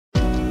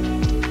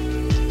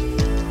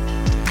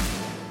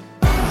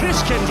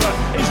this, Kindler,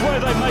 is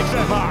where they make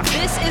their mark.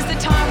 This is the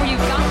time where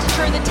you've got to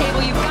turn the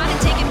table, you've got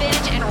to take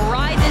advantage and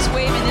ride this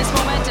wave and this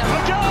momentum.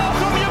 A goal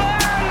from your man!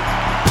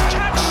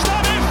 Catch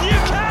that if you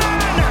can!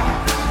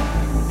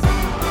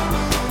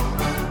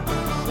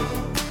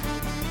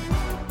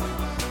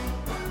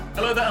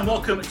 Hello there and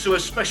welcome to a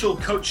special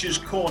Coach's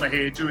Corner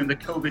here during the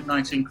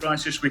COVID-19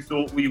 crisis. We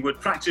thought we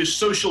would practice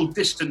social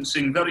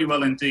distancing very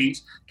well indeed.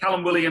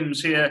 Callum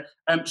Williams here,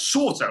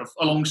 sort of,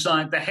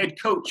 alongside the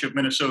head coach of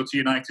Minnesota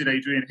United,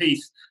 Adrian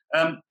Heath.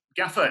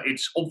 Gaffer,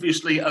 it's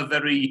obviously a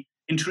very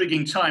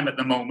intriguing time at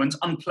the moment,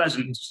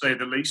 unpleasant to say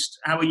the least.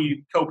 How are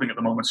you coping at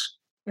the moment?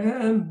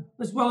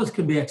 As well as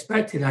can be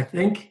expected, I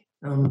think.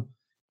 You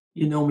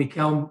know me,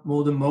 Cal,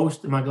 more than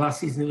most, and my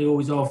glass is nearly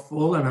always half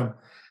full, and I'm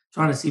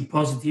trying to see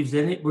positives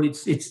in it, but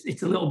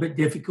it's a little bit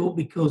difficult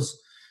because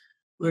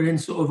we're in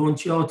sort of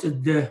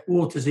uncharted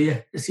waters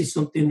here. This is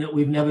something that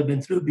we've never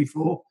been through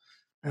before.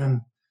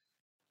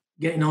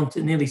 Getting on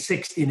to nearly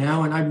 60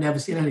 now, and I've never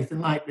seen anything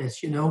like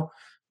this, you know.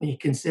 When you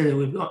consider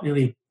we've got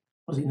nearly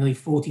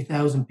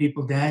 40,000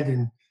 people dead,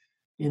 and,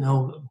 you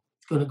know,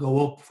 it's going to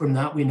go up from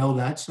that, we know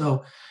that.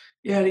 So,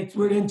 yeah,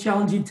 we're in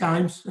challenging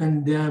times,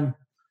 and,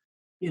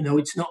 you know,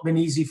 it's not been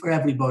easy for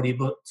everybody,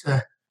 but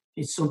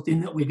it's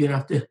something that we're going to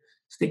have to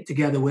stick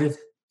together with,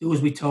 do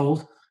as we're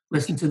told,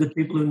 listen to the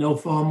people who know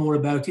far more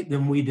about it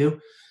than we do.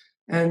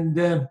 And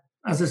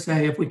as I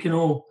say, if we can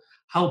all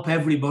help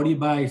everybody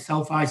by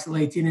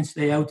self-isolating and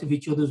stay out of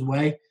each other's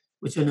way,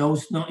 which I know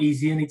is not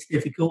easy and it's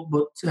difficult,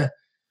 but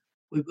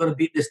we've got to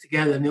beat this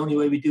together. And the only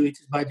way we do it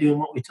is by doing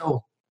what we're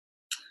told.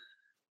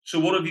 So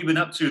what have you been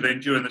up to then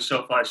during the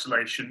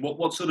self-isolation?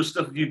 What sort of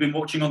stuff have you been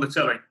watching on the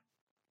telly?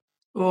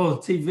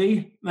 Oh,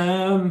 TV.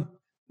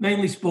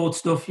 Mainly sports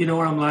stuff, you know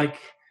what I'm like.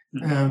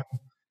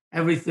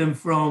 Everything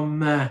from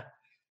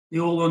the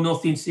All or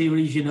Nothing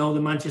series, you know,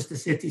 the Manchester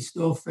City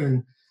stuff,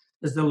 and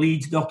there's the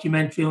Leeds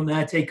documentary on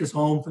there, Take Us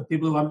Home, for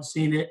people who haven't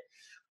seen it.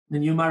 The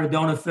new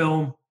Maradona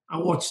film. I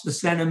watched the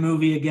Senna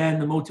movie again,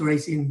 the motor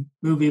racing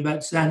movie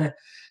about Senna.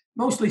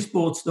 Mostly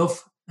sports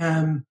stuff,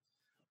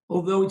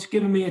 although it's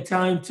given me a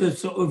time to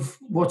sort of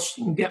watch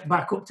and get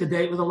back up to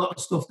date with a lot of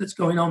stuff that's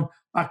going on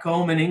back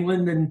home in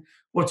England, and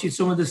watching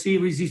some of the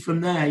series from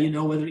there, you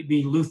know, whether it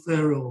be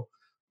Luther or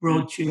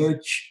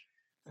Broadchurch,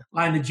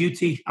 Line of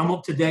Duty. I'm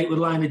up to date with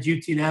Line of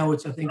Duty now,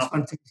 which I think is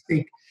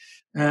fantastic.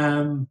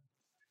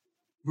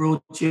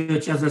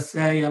 Broadchurch, as I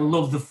say, I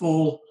love The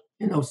Fall.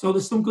 You know, so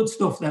there's some good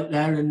stuff out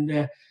there,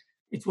 and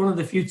it's one of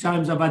the few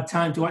times I've had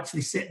time to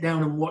actually sit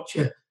down and watch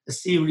a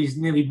series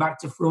nearly back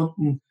to front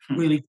and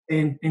really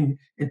stay in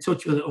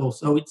touch with it all.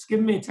 So it's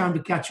given me a time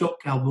to catch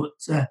up, Cal, but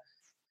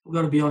I've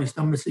got to be honest,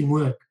 I'm missing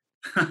work.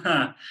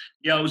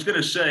 Yeah, I was going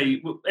to say,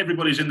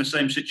 everybody's in the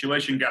same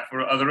situation,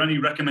 Gaffer. Are there any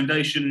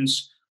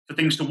recommendations for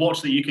things to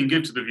watch that you can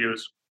give to the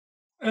viewers?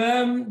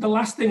 The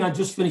last thing I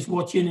just finished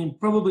watching, and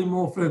probably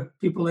more for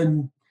people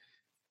in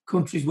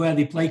countries where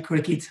they play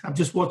cricket, I've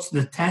just watched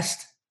the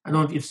Test. I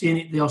don't know if you've seen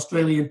it, the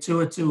Australian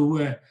tour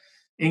to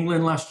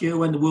England last year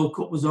when the World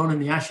Cup was on,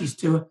 and the Ashes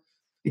tour.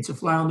 It's a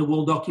fly on the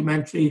wall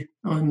documentary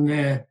on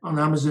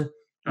Amazon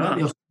about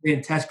the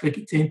Australian Test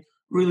cricket team.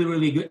 Really,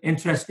 really good,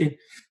 interesting.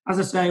 As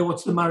I say, I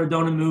watched the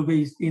Maradona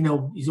movies. You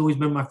know, he's always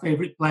been my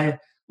favourite player.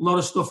 A lot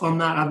of stuff on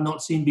that I've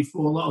not seen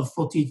before. A lot of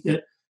footage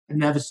that I've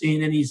never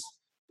seen, and he's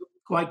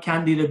quite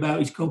candid about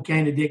his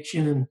cocaine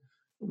addiction and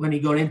when he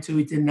got into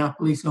it in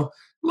Napoli. So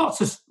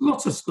lots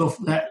of stuff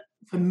that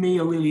for me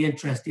are really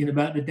interesting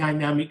about the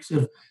dynamics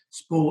of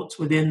sports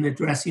within the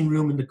dressing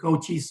room and the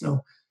coaches.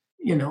 So,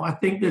 you know, I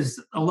think there's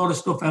a lot of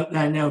stuff out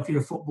there now if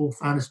you're a football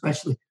fan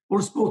especially, or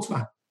a sports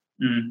fan.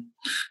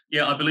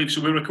 Yeah, I believe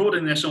so. We're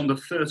recording this on the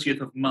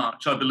 30th of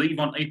March. I believe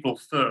on April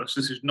 1st,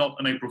 this is not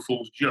an April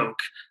Fool's joke,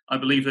 I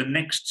believe the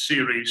next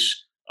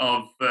series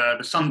of the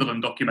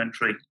Sunderland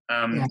documentary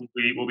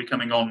will be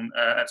coming on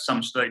at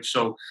some stage.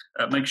 So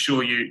make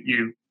sure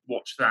you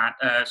watch that.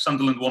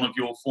 Sunderland, one of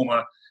your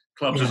former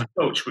clubs as a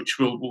coach, which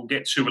we'll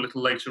get to a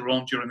little later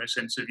on during this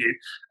interview.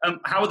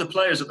 How are the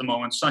players at the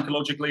moment,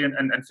 psychologically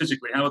and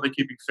physically? How are they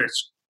keeping fit?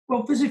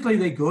 Well, physically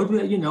they're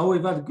good. You know,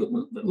 we've had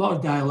a lot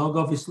of dialogue,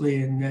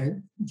 obviously,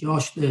 and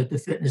Josh, the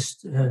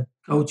fitness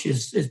coach,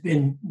 has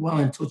been well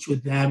in touch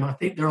with them. I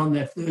think they're on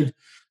their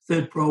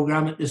third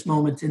program at this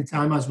moment in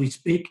time as we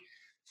speak.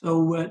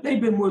 So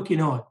they've been working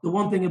hard. The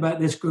one thing about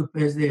this group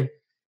is they're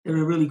a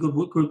really good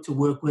group to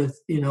work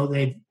with. You know,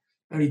 they're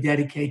very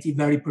dedicated,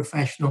 very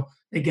professional.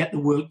 They get the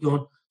work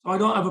done. So I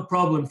don't have a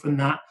problem from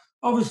that.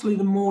 Obviously,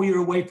 the more you're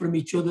away from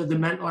each other, the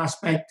mental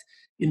aspect,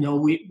 you know,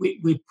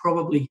 we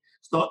probably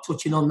start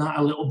touching on that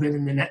a little bit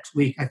in the next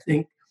week. I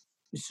think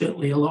there's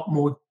certainly a lot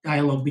more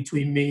dialogue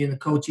between me and the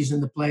coaches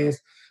and the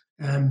players.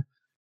 You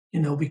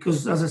know,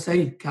 because as I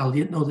say, Cal,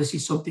 you know, this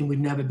is something we've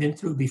never been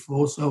through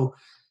before. So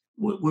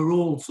we're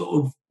all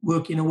sort of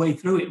working our way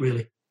through it,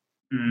 really.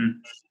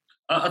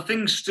 Are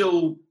things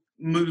still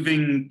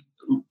moving,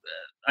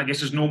 I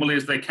guess, as normally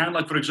as they can?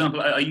 Like, for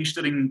example, are you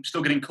still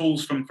getting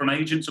calls from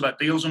agents about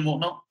deals and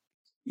whatnot?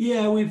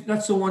 Yeah,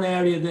 that's the one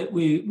area that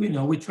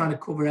we're trying to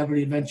cover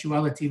every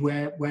eventuality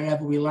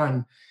wherever we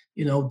land.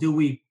 You know, do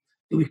we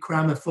Do we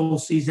cram a full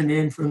season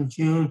in from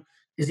June?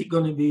 Is it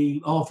going to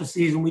be half a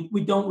season?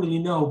 We don't really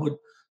know. But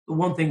the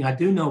one thing I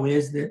do know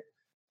is that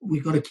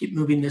we've got to keep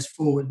moving this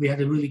forward. We had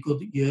a really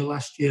good year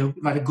last year.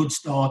 We've had a good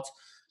start.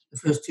 The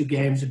first 2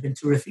 games have been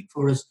terrific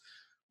for us.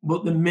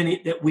 But the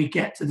minute that we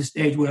get to the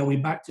stage where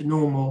we're back to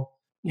normal,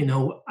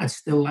 I'd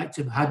still like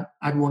to have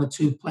add 1 or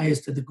 2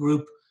 players to the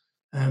group.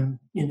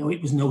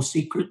 It was no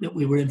secret that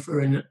we were in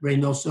for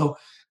Reynoso,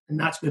 and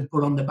that's been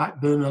put on the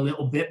back burner a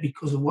little bit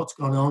because of what's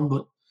gone on.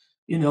 But,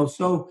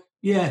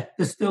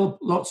 there's still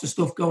lots of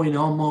stuff going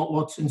on. Mark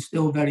Watson's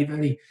still very,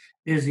 very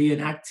busy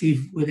and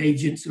active with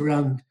agents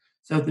around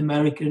South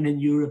America and in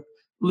Europe,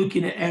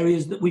 looking at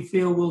areas that we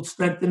feel will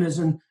strengthen us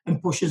and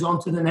push us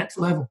on to the next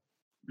level.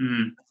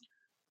 Mm.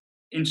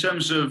 In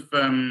terms of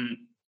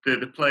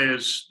the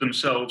players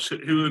themselves,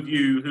 who have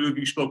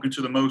you spoken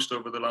to the most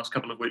over the last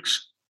couple of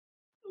weeks?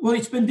 Well,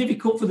 it's been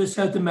difficult for the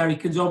South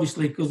Americans,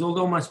 obviously, because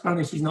although my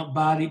Spanish is not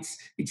bad,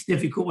 it's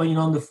difficult when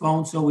you're on the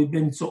phone. So we've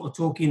been sort of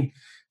talking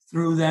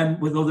through them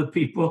with other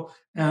people.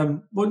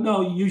 But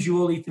no,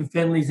 usual Ethan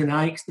Finleys and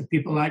Ikes, the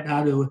people like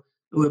that who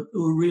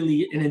are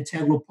really an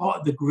integral part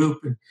of the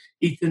group. And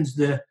Ethan's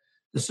the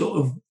sort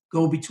of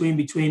go-between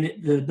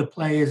between the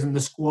players and the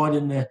squad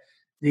and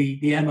the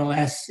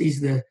MLS.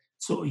 He's the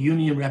sort of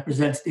union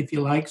representative, if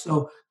you like.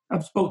 So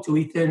I've spoke to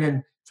Ethan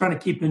and trying to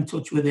keep in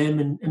touch with him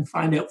and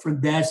find out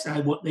from their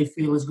side what they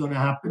feel is going to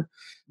happen.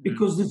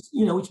 Because it's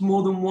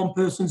more than one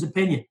person's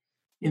opinion.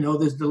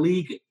 There's the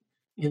league,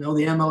 the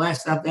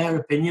MLS have their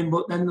opinion,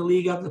 but then the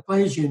league have the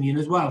players' union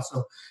as well.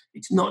 So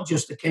it's not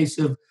just a case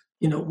of,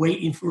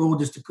 waiting for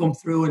orders to come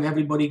through and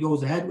everybody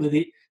goes ahead with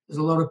it. There's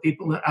a lot of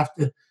people that have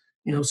to,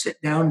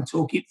 sit down and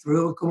talk it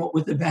through and come up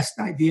with the best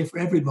idea for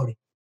everybody.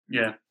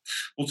 Yeah.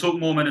 We'll talk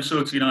more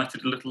Minnesota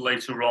United a little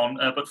later on.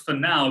 But for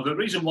now, the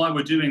reason why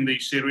we're doing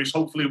these series,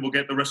 hopefully we'll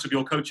get the rest of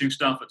your coaching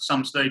staff at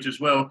some stage as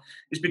well,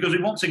 is because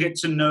we want to get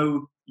to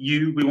know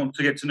you. We want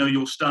to get to know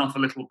your staff a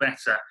little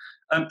better.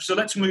 So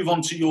let's move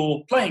on to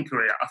your playing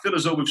career. I feel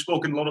as though we've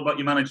spoken a lot about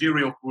your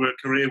managerial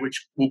career,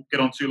 which we'll get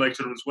on to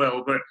later as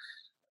well. But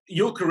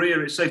your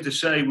career, it's safe to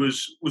say,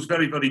 was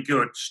very, very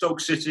good. Stoke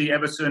City,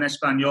 Everton,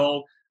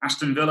 Espanyol,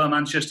 Aston Villa,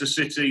 Manchester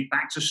City,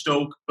 back to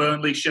Stoke,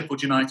 Burnley,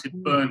 Sheffield United,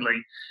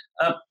 Burnley.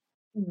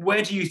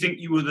 Where do you think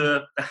you were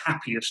the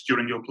happiest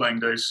during your playing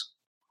days?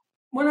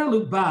 When I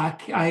look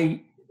back,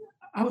 I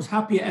was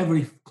happy at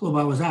every club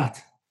I was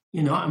at.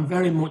 I'm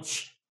very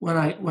much, when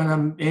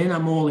I'm in,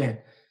 I'm all in.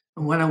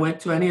 And when I went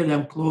to any of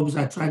them clubs,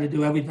 I tried to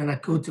do everything I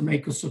could to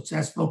make us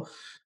successful.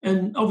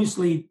 And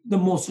obviously, the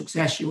more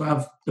success you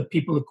have, the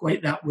people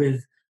equate that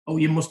with, oh,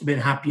 you must have been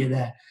happier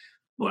there.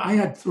 But I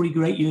had 3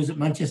 great years at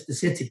Manchester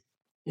City.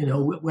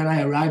 When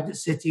I arrived at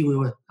City, we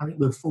were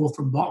 4th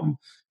from bottom,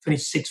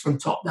 finished 6th from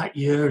top that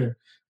year, and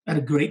had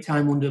a great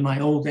time under my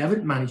old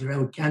Everton manager,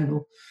 Howard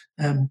Kendall.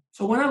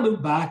 So when I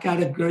look back, I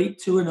had a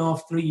great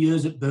 2.5, 3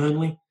 years at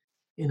Burnley.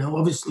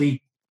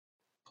 Obviously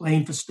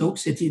playing for Stoke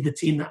City, the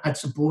team that I'd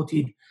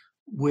supported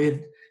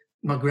with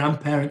my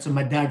grandparents and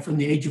my dad from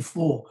the age of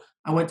 4.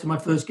 I went to my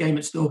first game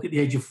at Stoke at the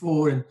age of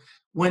 4 and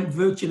went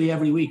virtually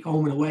every week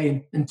home and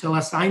away until I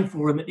signed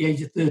for him at the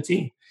age of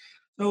 13.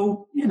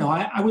 So,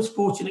 I was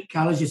fortunate,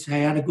 Cal, as you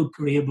say, I had a good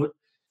career, but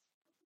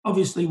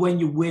obviously when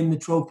you win the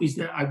trophies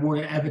that I won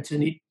at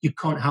Everton, you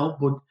can't help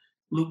but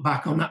look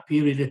back on that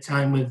period of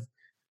time with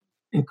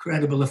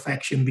incredible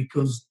affection,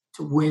 because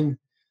to win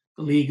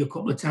the league a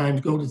couple of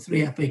times, go to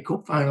 3 FA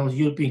Cup finals,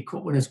 European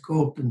Cup Winners'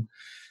 Cup, and,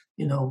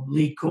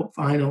 League Cup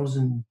finals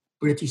and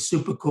British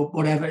Super Cup,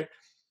 whatever,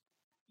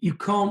 you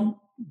can't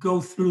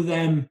go through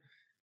them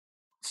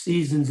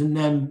seasons and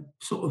then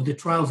sort of the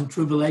trials and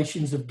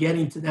tribulations of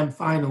getting to them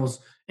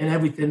finals and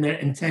everything that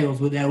entails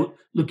without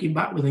looking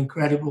back with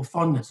incredible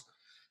fondness.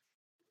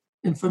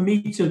 And for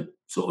me to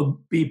sort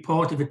of be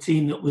part of a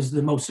team that was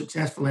the most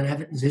successful in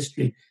Everton's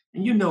history,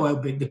 and you know how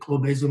big the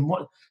club is and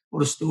what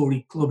a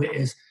storied club it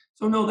is.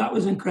 So no, that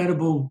was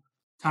incredible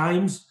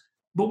times.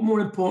 But more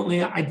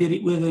importantly, I did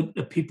it with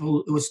the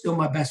people who are still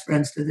my best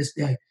friends to this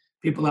day,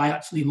 people I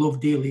actually love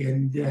dearly,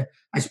 and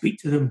I speak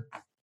to them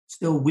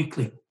still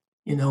weekly.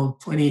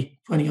 20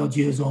 odd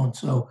years on.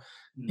 So,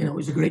 it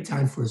was a great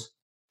time for us.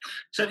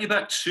 Take me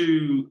back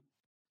to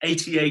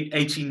 88,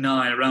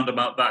 89, around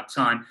about that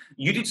time.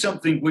 You did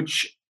something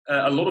which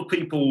a lot of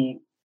people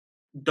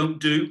don't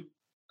do.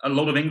 A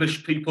lot of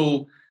English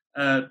people,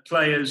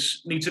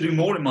 players need to do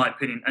more, in my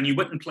opinion. And you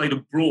went and played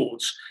abroad.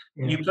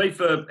 Yeah. You played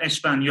for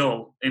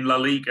Espanyol in La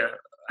Liga.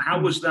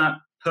 How was that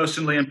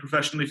personally and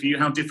professionally for you?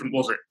 How different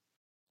was it?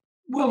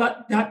 Well,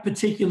 that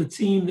particular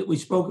team that we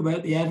spoke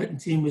about, the Everton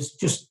team, was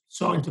just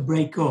starting to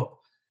break up.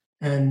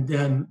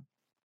 And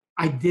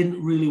I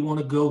didn't really want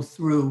to go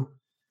through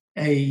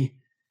a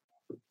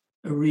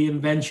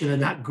reinvention of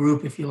that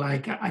group, if you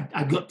like.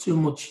 I got too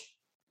much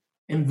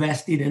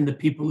invested in the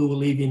people who were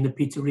leaving, the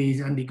Peter Rees,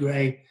 Andy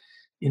Gray,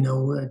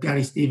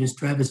 Gary Stevens,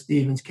 Trevor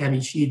Stevens,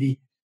 Kevin Sheedy,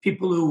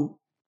 people who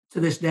to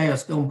this day are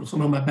still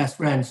some of my best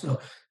friends.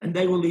 And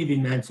they were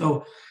leaving then.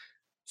 So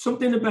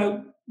something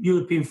about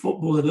European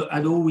football that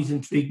had always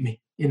intrigued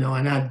me,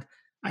 and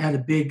I had a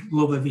big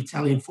love of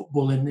Italian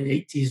football in the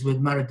 80s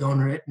with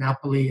Maradona at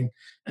Napoli.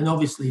 And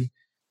obviously,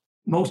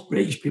 most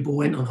British people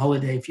went on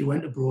holiday if you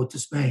went abroad to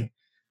Spain.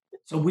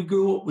 So we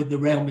grew up with the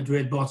Real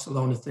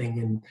Madrid-Barcelona thing.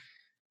 And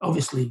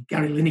obviously,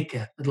 Gary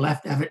Lineker had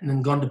left Everton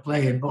and gone to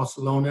play in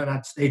Barcelona, and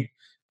I'd stayed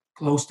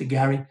close to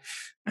Gary.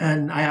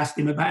 And I asked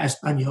him about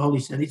Espanyol. He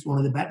said it's one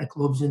of the better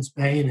clubs in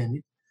Spain.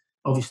 And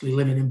obviously,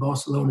 living in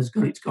Barcelona has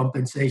got its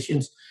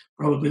compensations.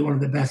 Probably one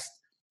of the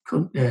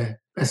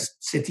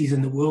best cities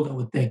in the world, I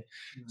would think.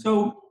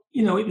 So,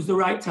 it was the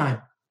right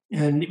time.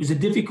 And it was a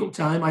difficult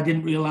time. I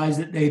didn't realise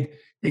that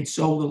they'd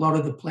sold a lot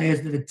of the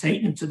players that had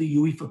taken them to the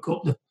UEFA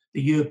Cup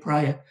the year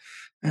prior.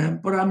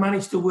 But I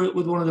managed to work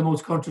with one of the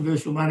most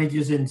controversial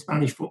managers in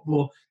Spanish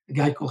football, a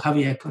guy called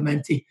Javier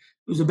Clemente. It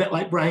was a bit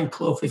like Brian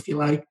Clough, if you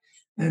like.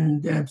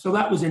 And so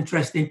that was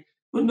interesting.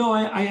 But no,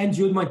 I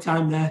enjoyed my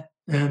time there.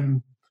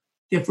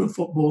 Different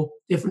football,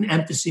 different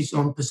emphasis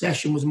on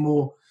possession was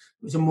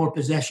a more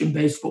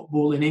possession-based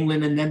football. In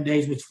England in them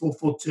days was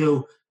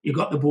 4-4-2. You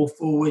got the ball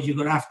forward, you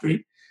got after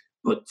it.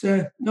 But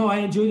no, I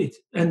enjoyed it.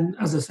 And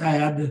as I say, I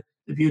had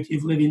the beauty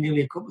of living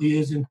nearly a couple of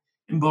years in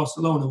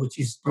Barcelona, which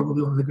is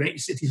probably one of the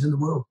greatest cities in the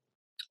world.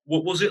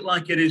 What was it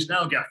like it is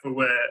now, Gaffer,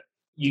 where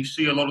you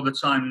see a lot of the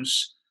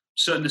times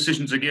certain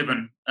decisions are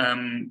given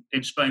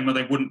in Spain where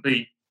they wouldn't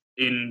be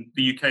in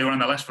the UK or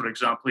MLS, for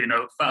example?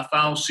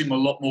 Fouls seem a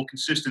lot more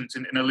consistent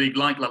in a league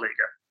like La Liga.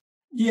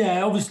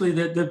 Yeah, obviously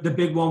the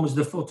big one was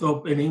the foot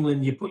up. In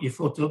England, you put your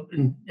foot up,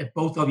 and if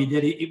both of you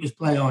did it, it was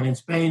play on. In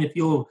Spain, if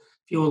your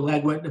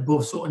leg went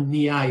above sort of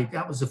knee high,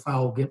 that was a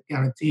foul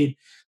guaranteed.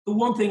 The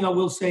one thing I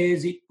will say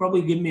is it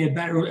probably gave me a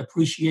better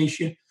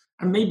appreciation,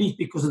 and maybe it's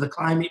because of the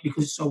climate,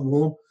 because it's so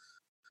warm.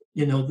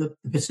 The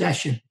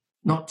possession,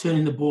 not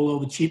turning the ball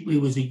over cheaply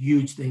was a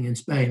huge thing in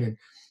Spain.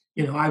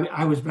 And,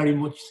 I was very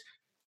much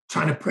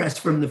trying to press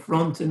from the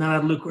front, and then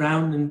I'd look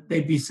around and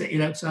they'd be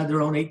sitting outside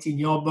their own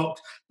 18-yard box.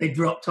 They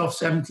dropped off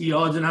 70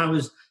 yards, and I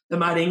was the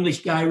mad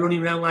English guy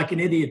running around like an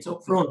idiot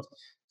up front.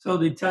 So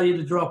they'd tell you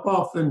to drop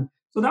off. And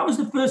so that was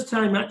the first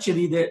time,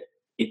 actually,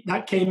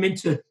 that came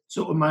into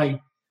sort of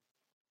my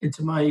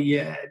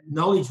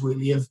knowledge,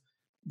 really, of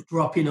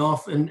dropping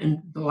off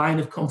and the line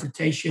of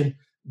confrontation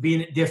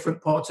being at different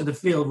parts of the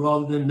field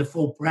rather than the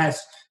full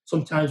press.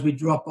 Sometimes we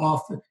drop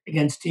off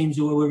against teams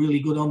who were really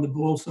good on the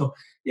ball. So,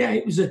 yeah,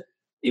 it was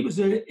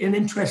an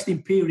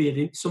interesting period.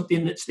 It's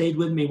something that stayed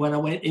with me when I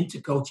went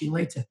into coaching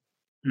later.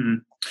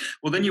 Mm.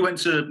 Well, then you went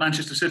to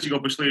Manchester City,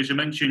 obviously. As you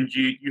mentioned,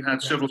 you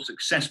had several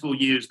successful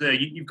years there.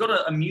 You've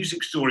got a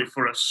music story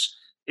for us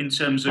in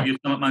terms of your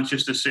time at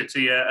Manchester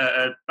City,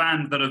 a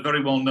band that are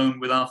very well known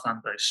with our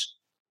fan base.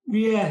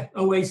 Yeah,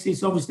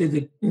 Oasis,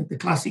 obviously the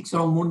classic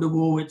song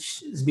Wonderwall,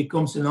 which has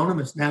become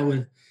synonymous now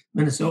with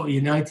Minnesota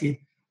United.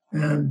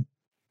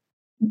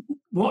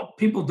 What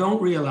people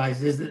don't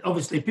realise is that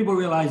obviously people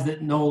realise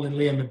that Noel and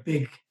Liam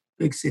are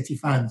big City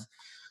fans.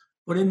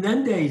 But in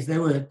them days, they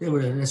were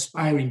an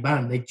aspiring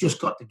band. They just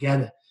got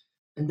together.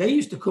 And they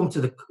used to come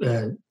to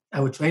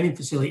our training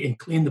facility and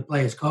clean the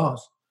players'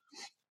 cars.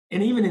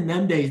 And even in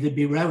them days, they'd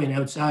be rowing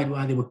outside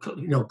while they were,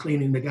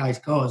 cleaning the guys'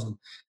 cars. And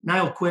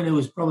Niall Quinn, who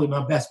was probably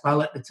my best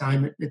pal at the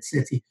time at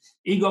City,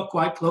 he got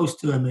quite close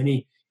to him, and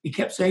he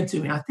kept saying to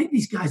me, "I think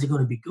these guys are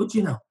going to be good,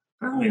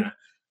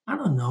 I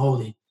don't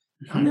know.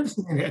 I've never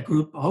seen a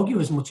group argue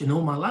as much in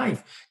all my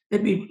life.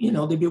 They'd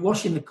be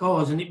washing the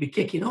cars, and it'd be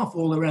kicking off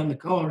all around the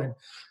car.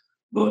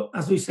 But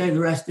as we say, the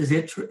rest is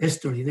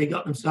history. They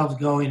got themselves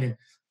going, and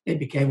they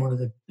became one of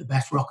the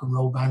best rock and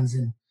roll bands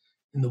in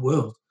the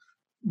world.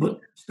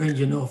 But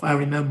strange enough, I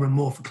remember them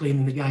more for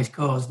cleaning the guys'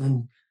 cars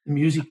than the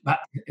music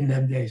back in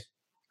them days.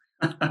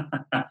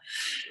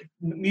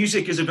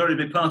 Music is a very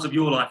big part of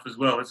your life as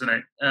well, isn't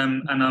it?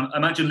 And I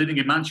imagine living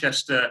in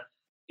Manchester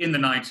in the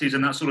 90s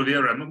and that sort of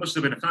era, it must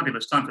have been a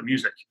fabulous time for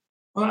music.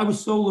 Well, I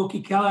was so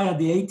lucky, Cal. I had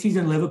the 80s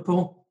in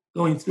Liverpool,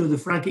 going through the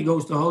Frankie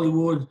Goes to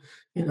Hollywood.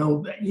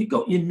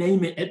 You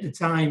name it at the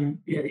time.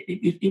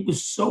 It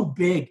was so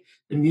big,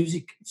 the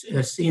music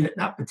scene at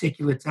that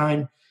particular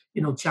time.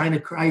 China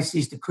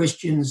Crisis, the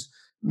Christians,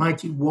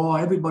 Mighty War,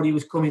 everybody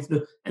was coming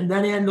through. And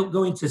then I ended up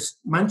going to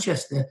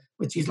Manchester,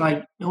 which is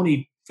like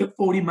only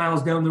 40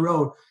 miles down the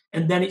road.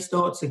 And then it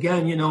starts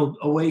again,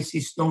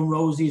 Oasis, Stone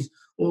Roses,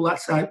 all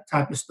that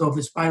type of stuff,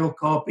 the Spiral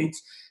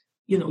Carpets.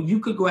 You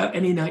could go out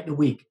any night of the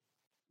week,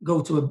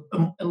 go to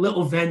a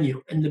little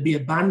venue, and there'd be a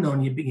band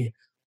on. You'd be,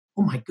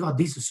 oh my God,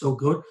 these are so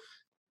good.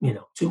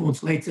 2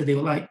 months later, they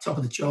were like top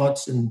of the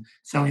charts and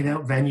selling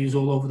out venues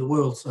all over the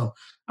world. So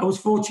I was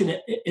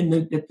fortunate in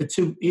the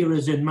two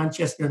eras in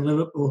Manchester and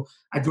Liverpool.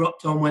 I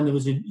dropped on when there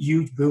was a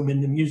huge boom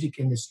in the music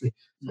industry.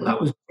 So that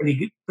was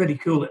pretty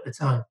cool at the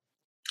time.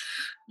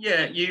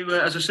 Yeah, you,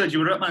 as I said, you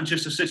were at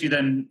Manchester City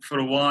then for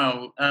a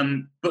while.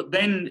 But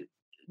then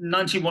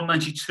 91,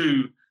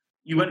 92,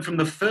 you went from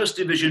the first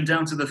division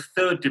down to the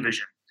third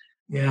division.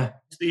 Yeah.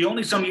 It's the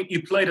only time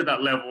you played at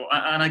that level.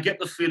 And I get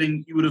the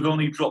feeling you would have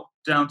only dropped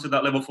down to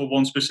that level for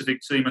one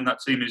specific team, and that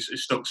team is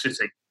Stoke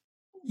City.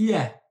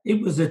 Yeah,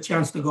 it was a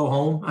chance to go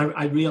home.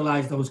 I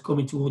realised I was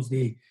coming towards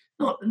the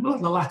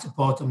latter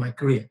part of my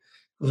career.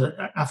 Because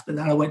after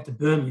that, I went to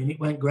Burnley, and it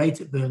went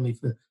great at Burnley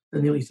for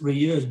nearly 3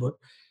 years. But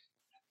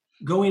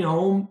going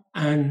home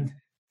and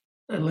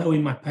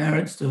allowing my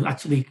parents to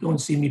actually go and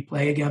see me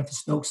play again for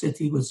Stoke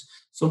City was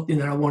something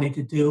that I wanted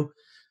to do.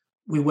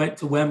 We went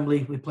to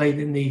Wembley. We played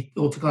in the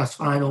Ultra-Class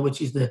final,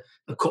 which is the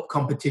cup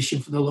competition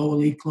for the lower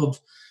league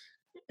clubs.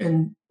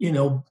 And,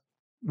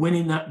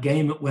 winning that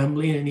game at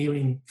Wembley and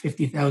hearing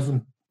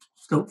 50,000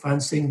 Stoke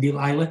fans sing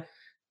Delilah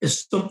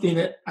is something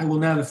that I will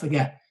never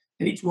forget.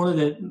 And it's one of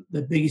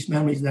the biggest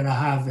memories that I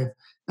have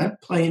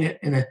of playing it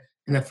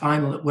in a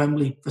final at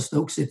Wembley for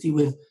Stoke City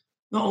with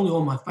not only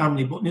all my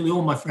family, but nearly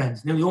all my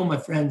friends. Nearly all my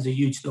friends are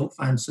huge Stoke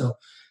fans. So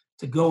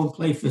to go and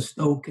play for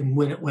Stoke and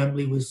win at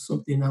Wembley was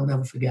something I'll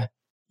never forget.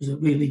 It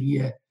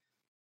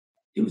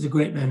was a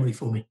great memory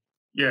for me.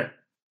 Yeah.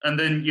 And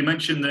then you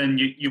mentioned then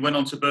you went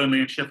on to Burnley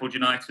and Sheffield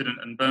United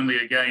and Burnley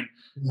again.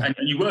 Yeah. And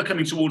you were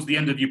coming towards the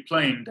end of your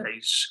playing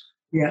days.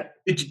 Yeah.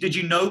 Did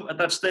you know at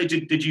that stage,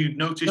 did you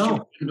notice you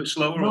were a bit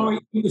slower? No,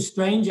 it was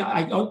strange.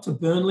 I got to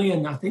Burnley,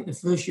 and I think the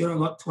first year I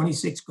got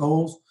 26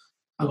 goals.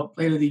 I got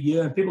Player of the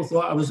Year, and people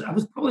thought I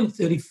was probably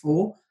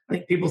 34. I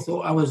think people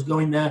thought I was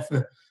going there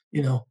for,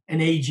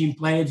 an aging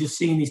player, just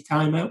seeing his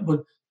time out.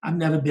 But I've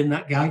never been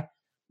that guy.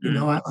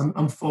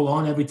 I'm full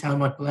on every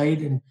time I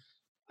played, and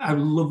I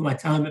loved my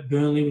time at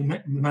Burnley. We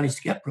managed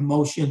to get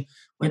promotion,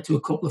 went to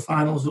a couple of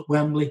finals at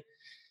Wembley.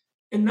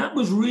 And that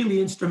was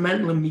really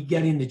instrumental in me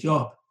getting the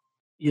job.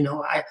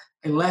 I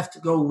left to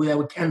go with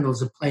Howard Kendall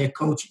as a player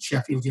coach at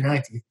Sheffield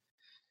United.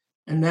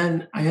 And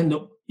then I end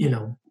up,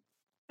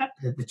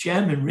 the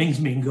chairman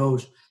rings me and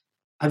goes,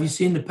 "Have you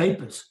seen the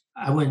papers?"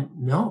 I went,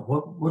 "No,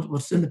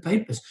 what's in the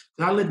papers?"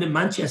 Because I lived in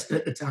Manchester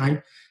at the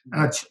time,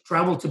 and I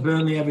travelled to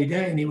Burnley every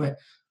day. And he went,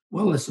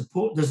 "Well,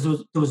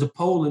 there was a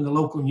poll in the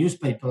local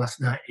newspaper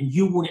last night, and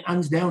you won it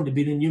hands down to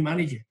be the new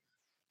manager."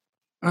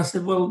 And I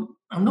said, "Well,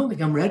 I don't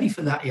think I'm ready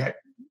for that yet,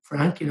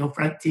 Frank."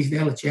 Frank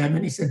Teasdale, the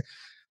chairman. He said,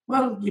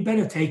 "Well, you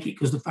better take it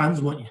because the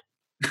fans want you."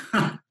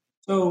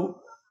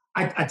 So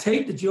I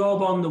take the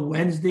job on the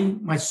Wednesday.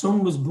 My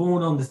son was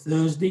born on the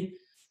Thursday.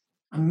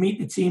 I meet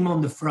the team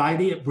on the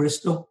Friday at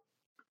Bristol.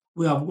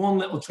 We have one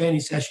little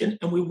training session,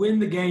 and we win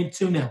the game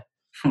 2-0.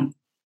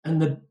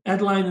 And the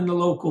headline in the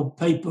local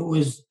paper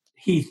was,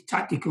 "Heath,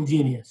 tactical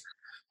genius."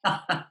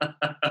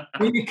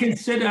 When you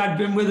consider I'd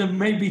been with him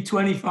maybe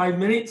 25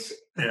 minutes,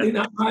 I think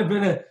that might have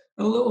been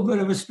a little bit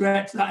of a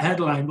stretch, that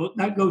headline. But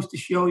that goes to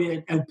show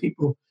you how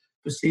people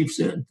perceive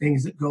certain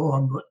things that go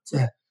on.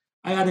 But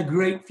I had a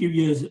great few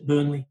years at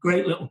Burnley,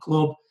 great little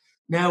club.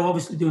 Now,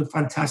 obviously, doing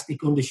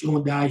fantastic under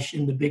Sean Dyche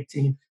in the big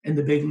team, in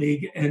the big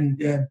league.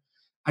 And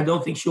I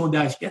don't think Sean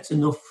Dyche gets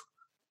enough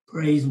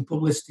praise and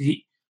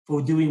publicity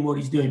for doing what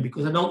he's doing,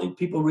 because I don't think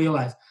people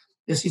realise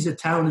this is a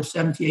town of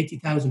 70,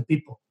 80,000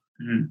 people.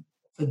 Mm-hmm.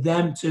 For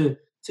them to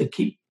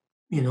keep,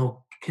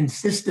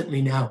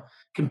 consistently now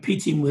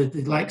competing with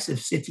the likes of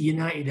City,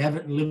 United,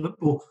 Everton,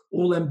 Liverpool,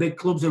 all them big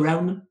clubs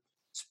around them,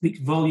 speaks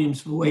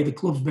volumes for the way the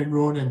club's been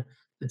run and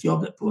the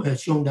job that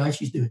Sean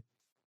Dyche is doing.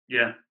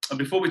 Yeah. And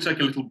before we take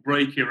a little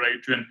break here,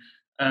 Adrian,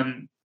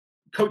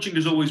 coaching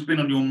has always been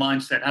on your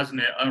mindset,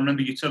 hasn't it? I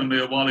remember you telling me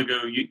a while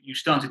ago you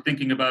started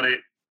thinking about it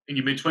in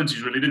your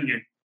mid-20s, really, didn't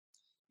you?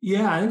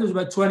 Yeah, I think it was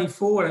about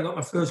 24. I got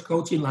my first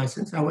coaching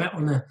license. I went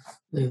on the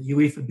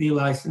UEFA B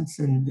license,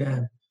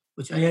 and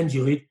which I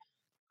enjoyed.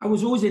 I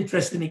was always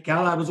interested in it,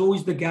 Cal. I was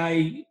always the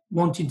guy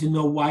wanting to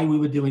know why we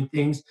were doing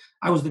things.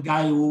 I was the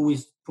guy who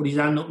always put his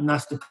hand up and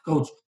asked the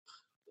coach,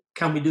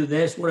 "Can we do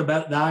this? What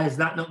about that? Is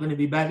that not going to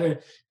be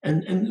better?"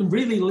 And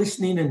really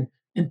listening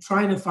and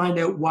trying to find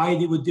out why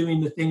they were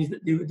doing the things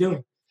that they were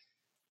doing.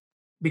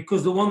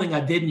 Because the one thing I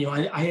did know,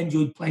 I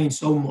enjoyed playing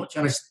so much,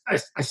 and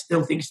I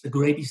still think it's the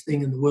greatest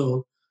thing in the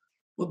world.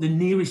 But the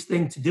nearest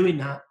thing to doing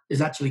that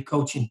is actually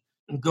coaching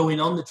and going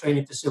on the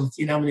training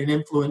facility and having an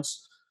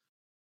influence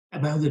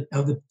about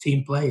how the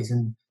team plays.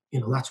 And,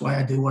 that's why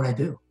I do what I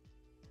do.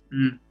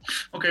 Mm.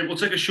 Okay, we'll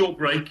take a short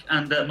break,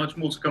 and much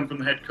more to come from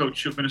the head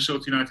coach of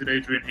Minnesota United,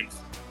 Adrian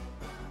Heath.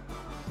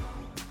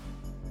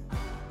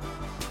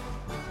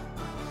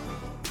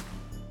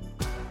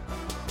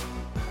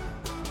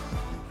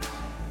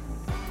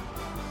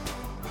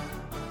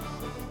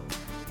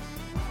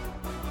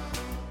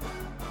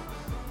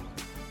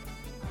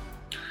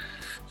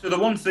 So the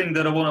one thing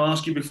that I want to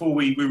ask you before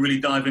we really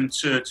dive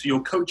into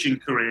your coaching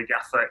career,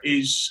 Gaffer,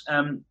 is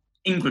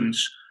England.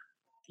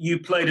 You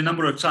played a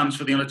number of times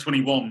for the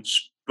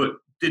under-21s, but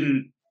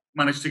didn't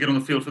manage to get on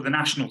the field for the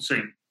national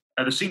team,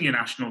 the senior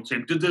national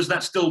team. Does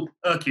that still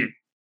irk you?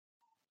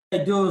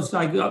 It does.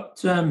 I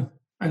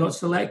got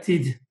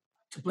selected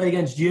to play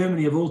against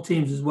Germany, of all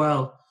teams as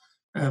well.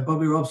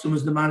 Bobby Robson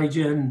was the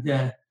manager, and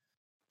it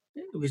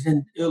was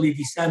in early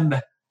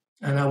December.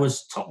 And I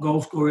was top goal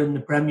scorer in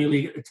the Premier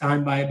League at the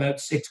time by about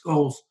 6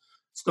 goals.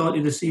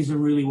 Started the season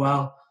really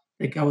well.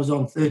 I think I was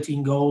on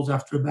 13 goals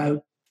after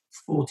about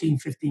 14,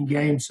 15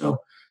 games. So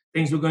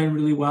things were going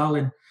really well.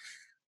 And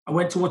I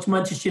went to watch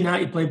Manchester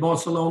United play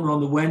Barcelona on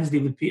the Wednesday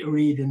with Peter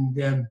Reid.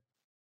 And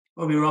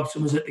Bobby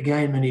Robson was at the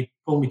game, and he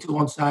pulled me to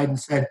one side and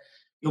said,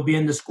 "You'll be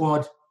in the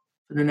squad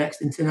for the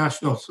next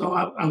international. So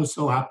I was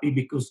so happy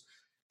because,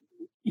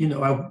 you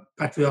know, how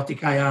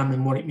patriotic I am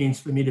and what it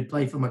means for me to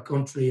play for my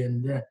country.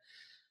 And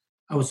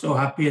I was so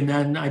happy. And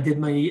then I did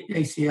my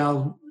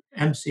ACL,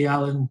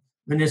 MCL and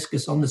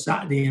meniscus on the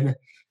Saturday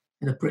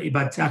in a pretty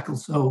bad tackle.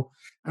 So,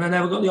 and I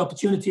never got the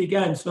opportunity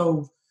again.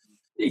 So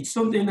it's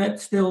something that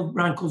still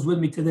rankles with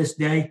me to this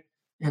day,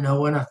 you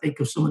know, when I think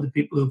of some of the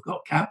people who've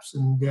got caps.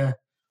 And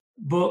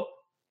but,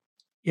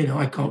 you know,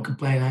 I can't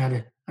complain. I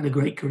had a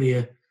great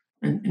career.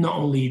 And not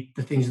only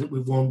the things that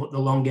we've won, but the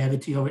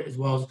longevity of it as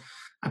well.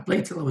 I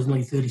played till I was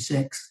nearly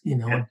 36, you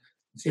know, and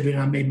considering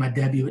I made my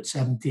debut at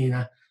 17,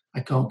 I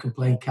can't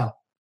complain, Cal.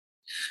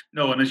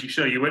 No, and as you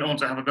say, you went on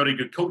to have a very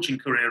good coaching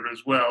career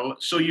as well.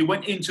 So you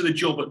went into the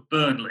job at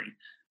Burnley.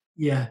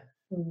 Yeah.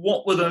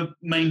 What were the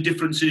main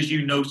differences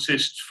you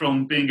noticed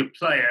from being a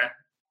player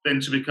then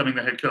to becoming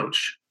the head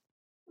coach?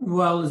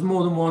 Well, there's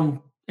more than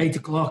one 8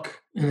 o'clock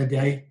in a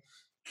day.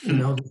 You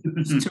know,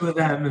 there's two of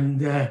them,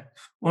 and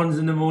one's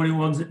in the morning,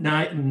 one's at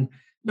night. And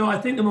no,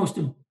 I think the most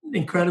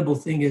incredible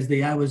thing is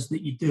the hours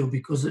that you do,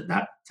 because at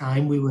that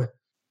time we were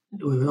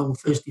all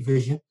first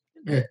division.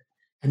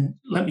 And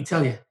let me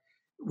tell you,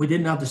 we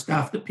didn't have the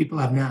staff that people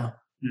have now.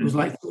 It was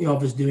like 3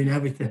 of us doing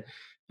everything.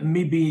 And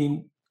me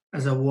being,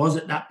 as I was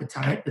at that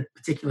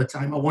particular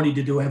time, I wanted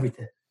to do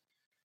everything.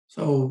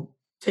 So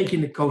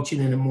taking the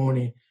coaching in the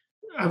morning,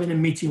 having a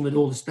meeting with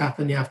all the staff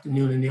in the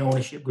afternoon in the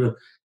ownership group,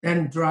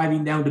 then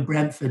driving down to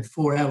Brentford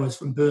 4 hours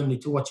from Burnley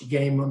to watch a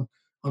game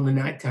on the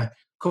night time,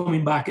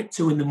 coming back at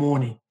 2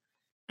 a.m,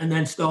 and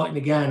then starting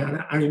again.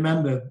 And I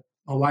remember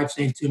my wife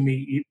saying to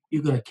me,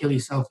 you're going to kill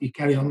yourself if you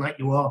carry on like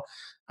you are.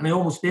 And I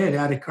almost did.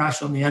 I had a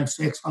crash on the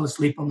M6, fell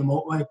asleep on the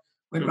motorway,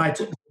 went right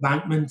up the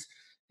embankment.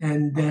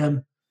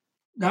 And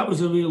that was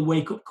a real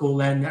wake-up call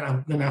then, that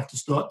I'm going to have to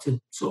start to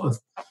sort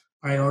of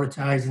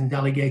prioritise and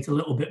delegate a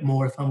little bit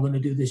more if I'm going to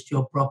do this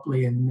job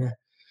properly. And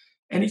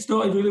it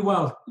started really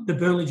well. The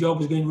Burnley job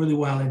was going really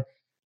well. And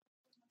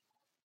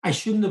I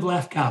shouldn't have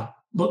left, Cal.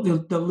 But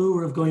the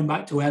lure of going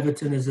back to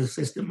Everton as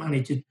assistant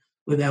manager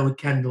with Howard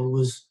Kendall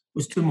was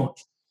too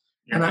much.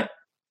 Yeah.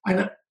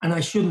 And I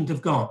shouldn't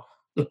have gone.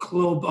 The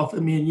club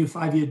offered me a new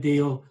 5-year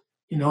deal.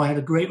 You know, I had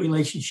a great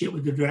relationship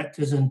with the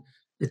directors and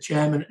the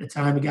chairman at the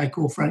time, a guy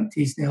called Frank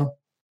Teasdale.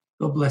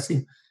 God bless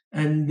him.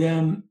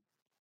 And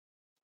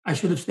I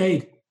should have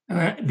stayed.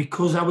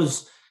 Because I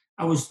was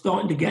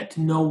starting to get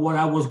to know what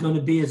I was going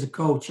to be as a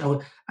coach.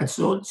 I'd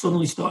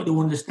suddenly started to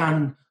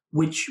understand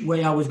which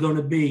way I was going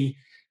to be.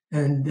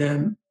 And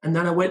then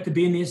I went to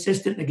being the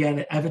assistant again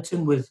at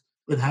Everton with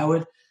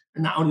Howard.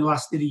 And that only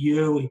lasted a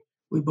year.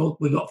 We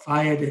got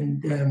fired,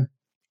 and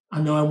I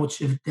know how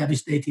much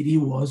devastated he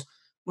was.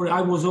 But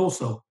I was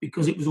also,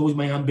 because it was always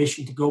my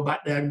ambition to go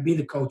back there and be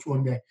the coach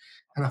one day.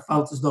 And I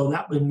felt as though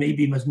that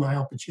was my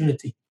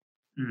opportunity.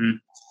 Mm-hmm.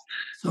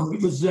 So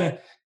it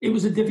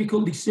was a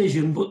difficult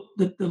decision, but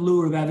the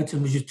lure of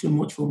Everton was just too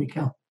much for me,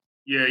 Cal.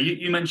 Yeah,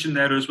 you mentioned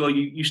there as well,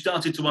 you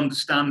started to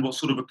understand what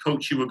sort of a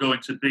coach you were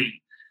going to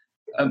be.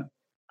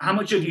 How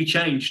much have you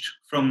changed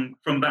from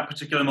that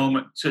particular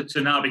moment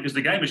to now? Because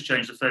the game has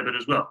changed a fair bit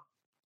as well.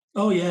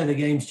 Oh, yeah, the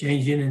game's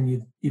changing,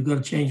 and you've got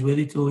to change with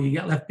it or you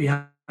get left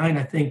behind.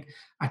 I think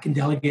I can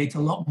delegate a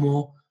lot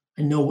more.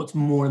 I know what's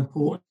more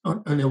important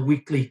on a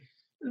weekly,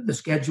 the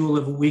schedule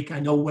of a week. I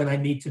know when I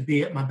need to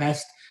be at my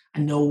best. I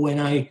know when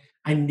I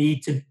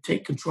need to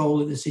take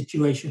control of the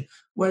situation.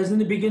 Whereas in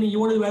the beginning, you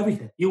want to do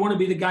everything. You want to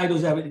be the guy who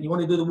does everything. You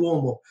want to do the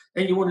warm-up.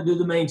 Then you want to do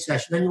the main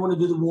session. Then you want to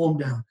do the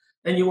warm-down.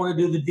 Then you want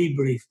to do the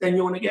debrief. Then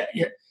you want to get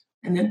it.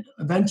 And then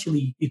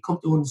eventually you come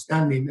to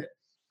understanding that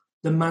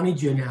the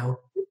manager now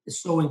is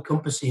so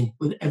encompassing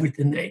with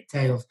everything that it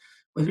entails,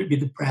 whether it be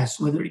the press,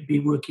 whether it be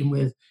working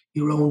with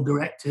your own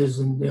directors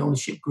and the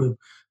ownership group,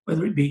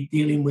 whether it be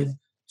dealing with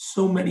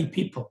so many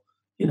people.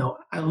 You know,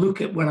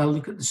 when I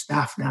look at the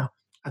staff now,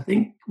 I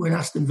think when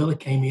Aston Villa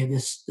came here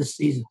this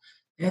season,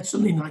 they had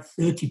something like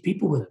 30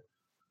 people with it.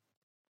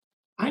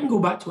 I can go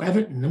back to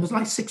Everton, there was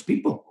like 6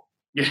 people.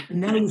 Yeah.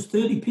 And now there's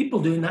 30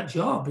 people doing that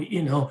job,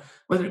 you know,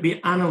 whether it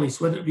be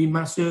analysts, whether it be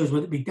masseurs,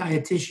 whether it be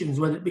dietitians,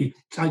 whether it be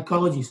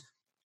psychologists.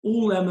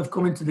 All of them have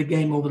come into the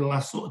game over the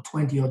last sort of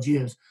 20-odd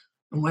years.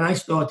 And when I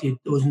started,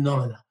 there was none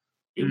of that.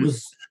 It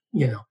was,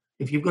 you know,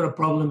 if you've got a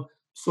problem,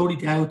 sort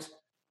it out,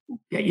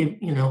 get you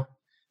know,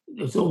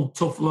 it's all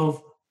tough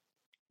love.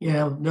 You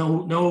know,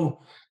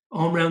 no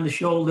arm around the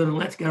shoulder and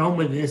let's get on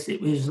with this. It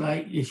was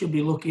like, you should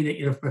be lucky that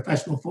you're a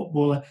professional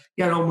footballer.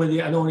 Get on with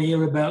it. I don't want to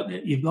hear about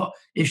that you've got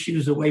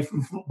issues away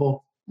from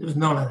football. There was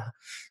none of that.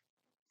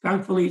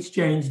 Thankfully, it's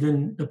changed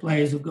and the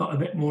players have got a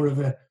bit more of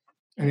a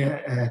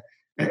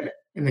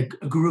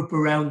group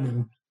around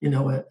them, you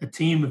know, a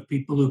team of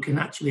people who can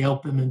actually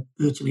help them in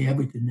virtually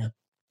everything now.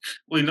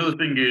 Well, another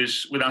thing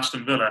is with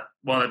Aston Villa,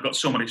 while they've got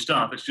so many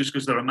staff, it's just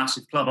because they're a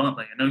massive club, aren't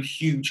they? A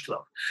huge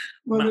club.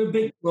 Well, they're a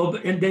big club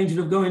in danger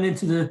of going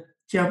into the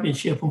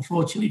Championship,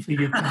 unfortunately for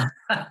you.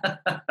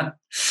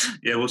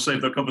 Yeah, we'll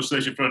save that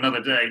conversation for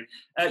another day.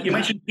 You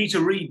mentioned Peter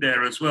Reid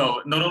there as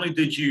well. Not only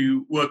did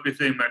you work with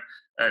him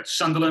at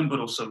Sunderland, but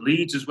also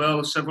Leeds as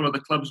well, several other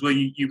clubs where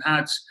you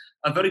had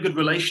a very good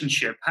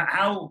relationship.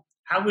 How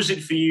How was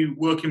it for you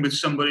working with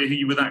somebody who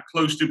you were that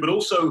close to, but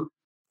also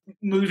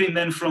moving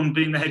then from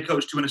being the head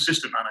coach to an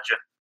assistant manager?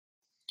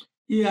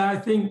 Yeah, I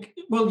think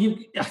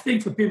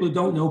for people who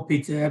don't know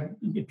Peter,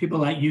 people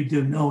like you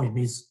do know him.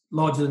 He's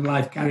larger than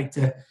life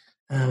character.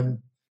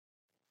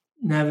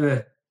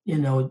 Never,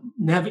 you're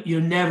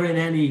never in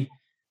any,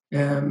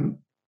 you're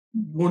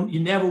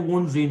never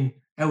wondering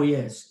how he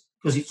is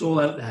because it's all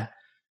out there.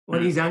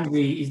 When he's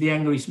angry, he's the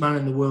angriest man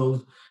in the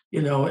world,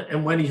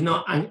 and when he's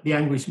not the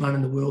angriest man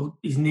in the world,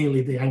 he's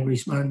nearly the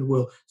angriest man in the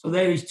world. So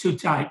there is two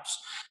types.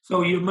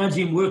 So you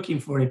imagine working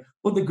for him.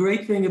 But the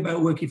great thing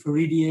about working for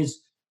Reedy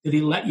is that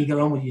he'll let you get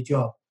on with your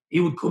job. He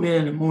would come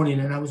in the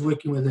morning, and I was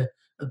working with a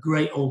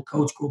great old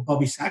coach called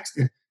Bobby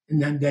Saxton in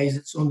them days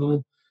at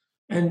Sunderland.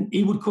 And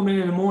he would come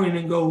in the morning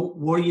and go,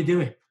 "What are you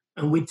doing?"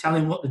 And we'd tell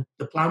him what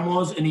the plan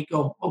was, and he'd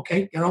go,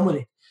 "Okay, get on with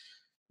it."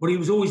 But he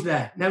was always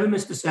there, never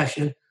missed a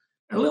session.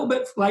 A little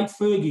bit like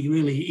Fergie,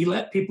 really. He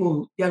let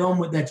people get on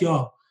with their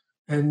job.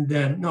 And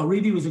no,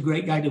 Reedy was a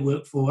great guy to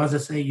work for. As I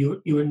say,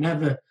 you were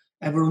never,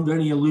 ever under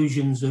any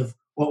illusions of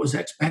what was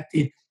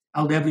expected,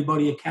 held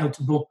everybody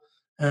accountable.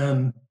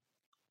 And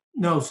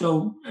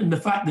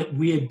the fact that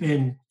we had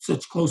been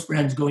such close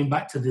friends going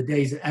back to the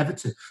days at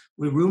Everton,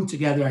 we roomed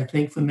together, I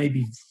think, for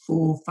maybe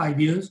 4 or 5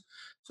 years.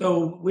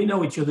 So we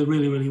know each other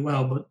really, really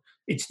well, but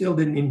it still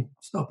didn't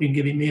stop him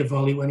giving me a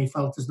volley when he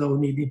felt as though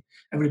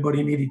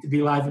everybody needed to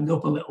be livened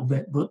up a little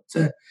bit. But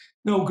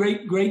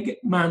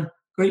great man,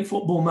 great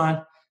football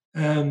man,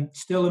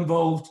 still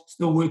involved,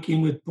 still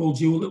working with Paul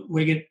Jewell at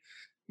Wigan,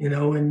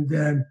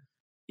 and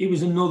he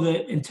was another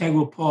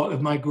integral part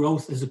of my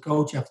growth as a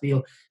coach, I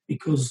feel,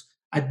 because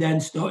I then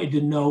started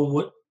to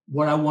know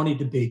what I wanted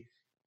to be.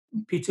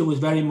 Peter was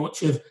very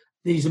much of,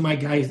 these are my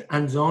guys,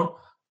 hands-on,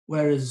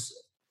 whereas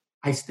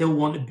I still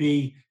want to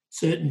be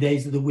certain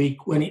days of the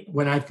week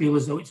when I feel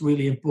as though it's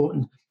really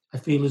important. I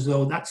feel as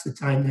though that's the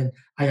time then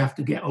I have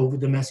to get over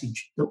the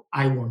message that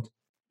I want.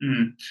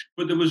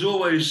 But there was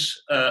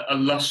always a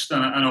lust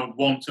and a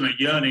want and a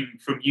yearning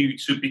from you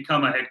to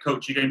become a head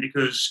coach again,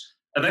 because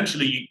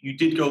eventually you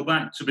did go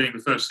back to being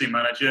the first team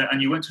manager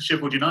and you went to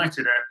Sheffield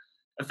United,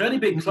 a fairly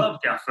big club,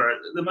 Gaffer.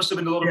 There must have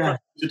been a lot of pressure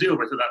to deal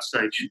with at that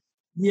stage.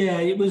 Yeah,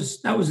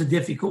 that was a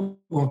difficult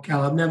one,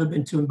 Cal. I've never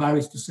been too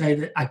embarrassed to say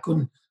that I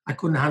couldn't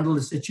handle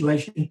the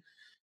situation.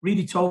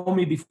 Reedy told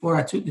me before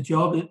I took the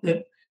job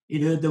that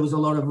he'd heard there was a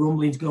lot of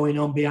rumblings going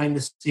on behind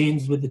the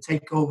scenes with the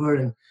takeover,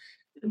 and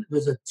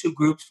there's two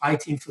groups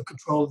fighting for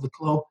control of the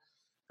club.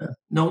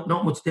 Not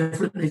much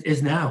different than it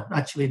is now.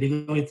 Actually,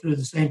 they're going through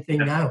the same thing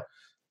now.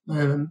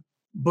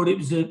 But it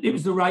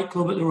was the right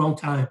club at the wrong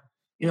time.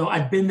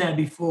 I'd been there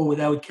before with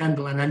Howard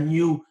Kendall, and I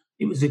knew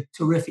it was a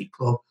terrific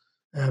club.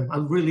 I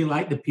really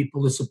liked the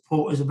people. The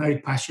supporters are very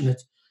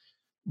passionate.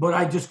 But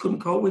I just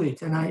couldn't cope with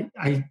it, and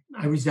I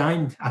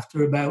resigned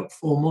after about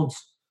 4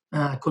 months.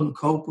 I couldn't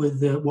cope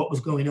with what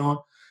was going on.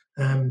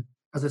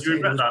 As I say,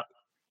 regret that?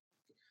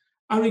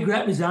 I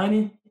regret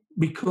resigning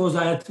because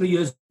I had 3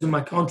 years of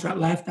my contract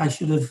left. I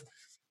should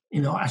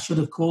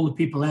have called the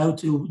people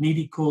out who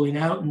needed calling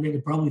out, and they'd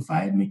have probably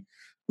fired me.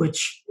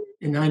 Which,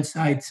 in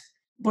hindsight,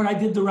 but I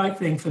did the right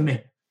thing for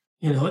me.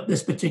 At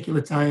this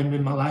particular time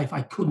in my life,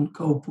 I couldn't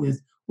cope with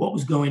what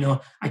was going on.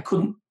 I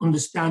couldn't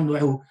understand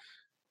how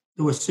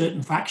there were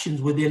certain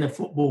factions within a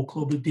football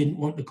club who didn't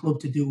want the club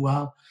to do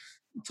well,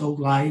 told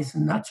lies,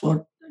 and that's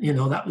what,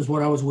 that was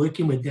what I was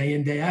working with day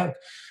in, day out.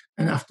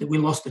 And after we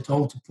lost at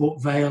home to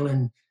Port Vale,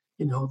 and,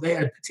 they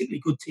had a particularly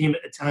good team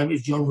at the time. It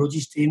was John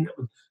Rudge's team that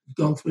had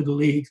gone through the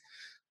league.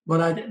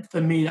 But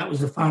for me, that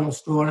was the final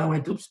straw, and I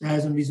went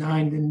upstairs and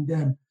resigned.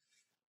 And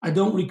I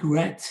don't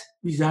regret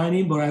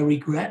resigning, but I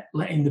regret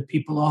letting the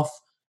people off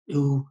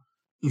who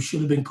should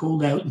have been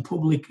called out in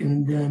public.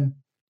 And,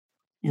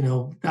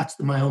 that's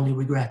my only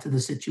regret of the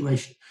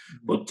situation.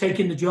 But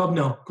taking the job,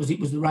 no, because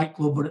it was the right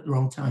club, but at the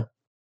wrong time.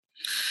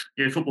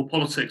 Yeah, football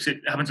politics,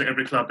 it happens at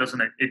every club,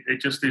 doesn't it? It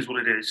just is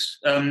what it is.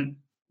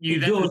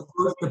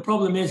 The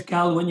problem is,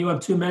 Cal, when you have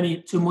too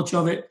much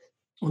of it,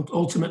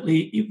 ultimately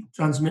it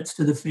transmits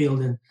to the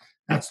field. And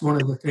that's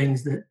one of the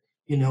things that,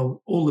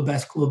 all the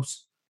best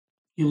clubs,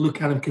 you look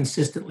at them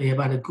consistently, have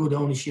had a good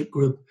ownership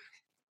group.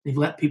 They've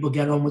let people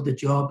get on with the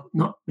job,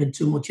 not been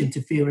too much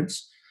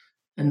interference.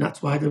 And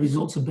that's why the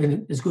results have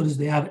been as good as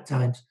they have at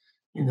times.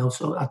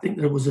 So I think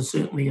there was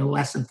certainly a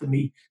lesson for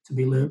me to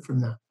be learned from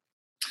that.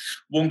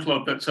 One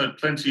club that's had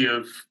plenty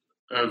of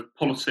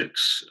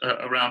politics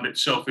around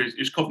itself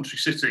is Coventry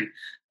City.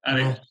 And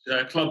it's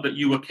a club that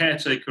you were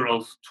caretaker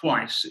of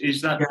twice.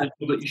 Is that the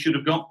club that you should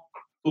have got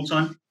full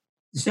time?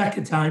 The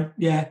second time,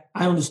 yeah.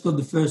 I understood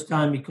the first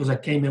time because I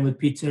came in with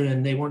Peter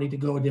and they wanted to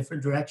go a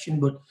different direction.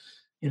 But,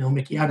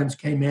 Mickey Adams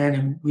came in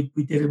and we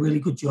did a really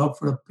good job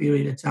for a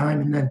period of time.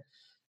 And then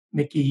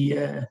Mickey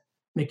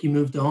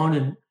moved on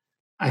and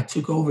I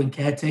took over in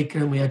caretaker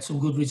and we had some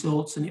good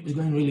results and it was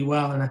going really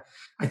well. And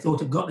I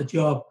thought I'd got the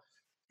job.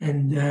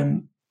 And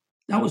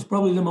that was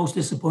probably the most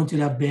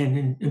disappointed I've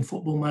been in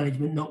football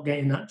management, not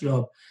getting that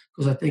job,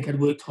 because I think I'd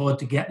worked hard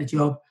to get the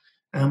job.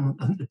 I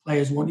think the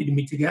players wanted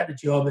me to get the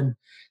job. And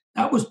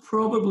that was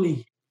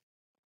probably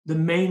the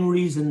main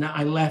reason that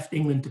I left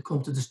England to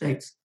come to the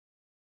States.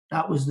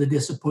 That was the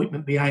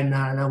disappointment behind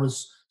that, and I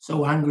was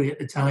so angry at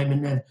the time.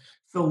 And then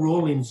Phil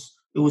Rawlins,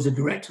 who was a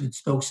director at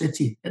Stoke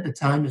City at the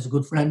time, is a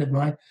good friend of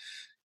mine.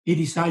 He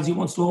decides he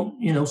wants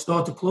to,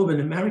 start a club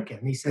in America.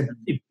 And he said,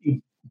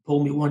 he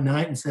pulled me one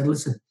night and said,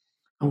 listen,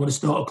 I'm going to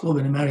start a club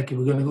in America.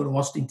 We're going to go to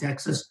Austin,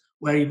 Texas,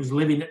 where he was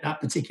living at that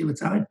particular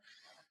time.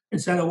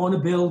 And said, I want to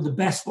build the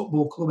best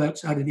football club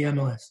outside of the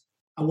MLS.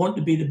 I want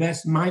to be the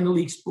best minor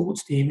league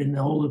sports team in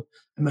the whole of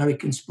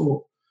American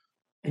sport.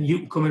 And you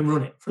can come and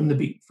run it from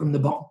the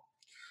bottom.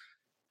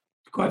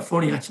 It's quite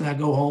funny, actually. I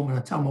go home and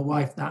I tell my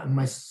wife that, and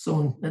my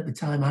son at the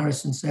time,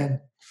 Harrison,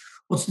 said,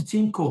 what's the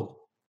team called?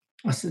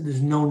 I said,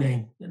 there's no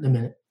name at the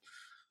minute.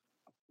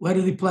 Where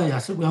do they play? I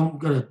said, we haven't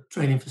got a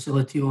training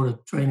facility or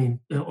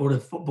a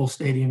football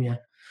stadium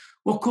yet.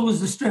 What colour's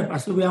the strip? I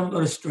said, we haven't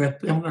got a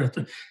strip. We haven't got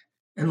a.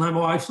 And my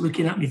wife's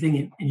looking at me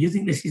thinking, and you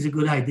think this is a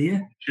good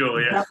idea? Sure,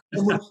 yeah.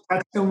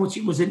 That's how much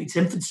it was in its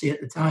infancy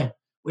at the time.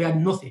 We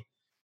had nothing.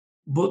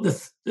 But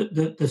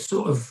the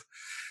sort of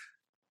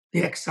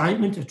the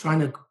excitement of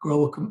trying to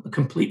grow a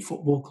complete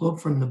football club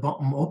from the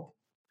bottom up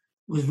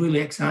was really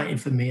exciting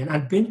for me. And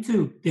I'd been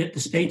to the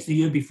States the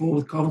year before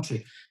with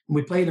Coventry, and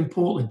we played in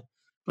Portland,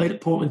 played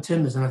at Portland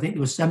Timbers, and I think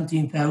there was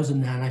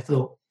 17,000 there. And I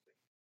thought,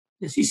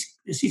 this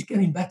is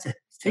getting better.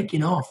 It's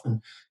taking off.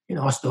 And,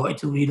 I started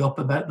to read up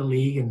about the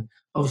league, and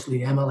obviously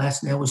the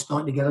MLS now was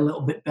starting to get a little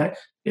bit better,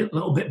 a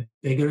little bit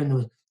bigger, and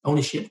the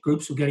ownership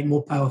groups were getting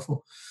more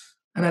powerful.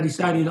 And I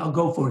decided I'll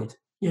go for it,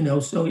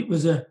 So it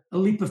was a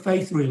leap of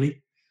faith,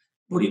 really.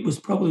 But it was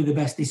probably the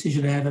best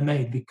decision I ever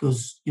made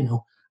because,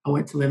 I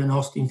went to live in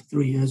Austin for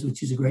 3 years,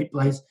 which is a great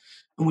place.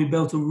 And we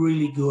built a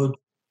really good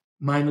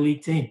minor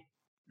league team.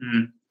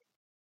 Mm.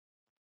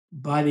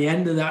 By the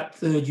end of that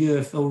third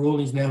year, Phil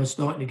Rawlins now is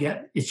starting to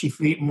get itchy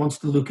feet and wants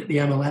to look at the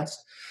MLS.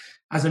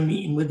 As a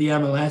meeting with the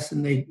MLS,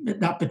 and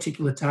at that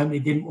particular time, they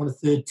didn't want a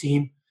third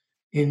team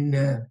in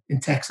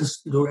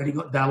Texas. They'd already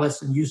got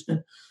Dallas and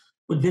Houston.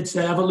 But did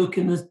say, have a look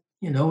in the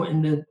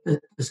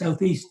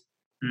Southeast.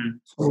 Mm.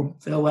 So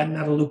Phil went and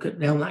had a look at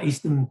down that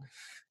eastern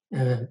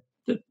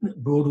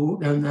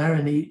boardwalk down there,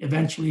 and he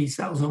eventually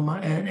settles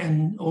on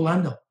in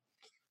Orlando.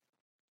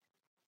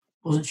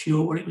 Wasn't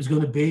sure what it was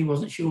going to be,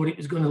 wasn't sure what it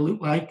was going to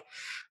look like.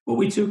 But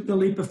we took the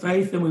leap of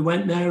faith and we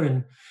went there,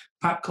 and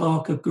Pat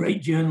Clark, a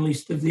great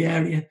journalist of the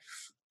area,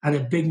 had a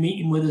big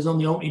meeting with us on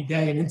the opening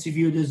day and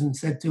interviewed us and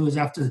said to us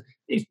after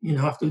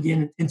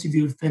the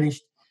interview had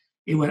finished,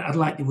 he went, I'd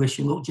like to wish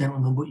you luck,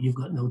 gentlemen, but you've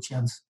got no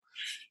chance.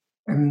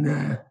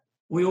 And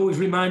we always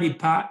reminded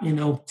Pat,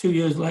 2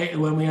 years later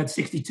when we had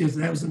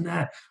 62,000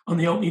 there on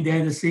the opening day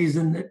of the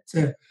season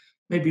that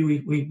maybe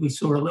we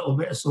saw a little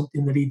bit of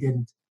something that he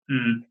didn't.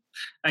 Mm.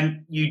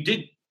 And you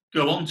did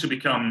go on to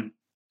become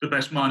the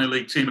best minor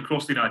league team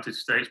across the United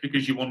States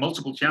because you won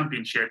multiple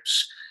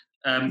championships.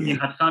 You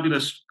had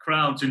fabulous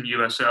crowds in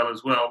USL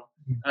as well,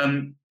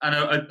 and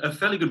a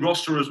fairly good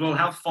roster as well.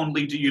 How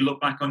fondly do you look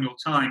back on your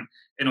time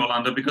in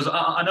Orlando? Because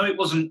I know it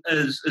wasn't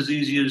as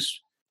easy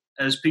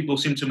as people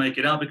seem to make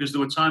it out, because there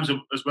were times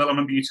as well, I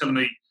remember you telling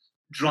me,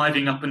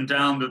 driving up and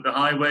down the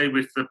highway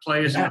with the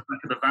players in the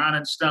back of the van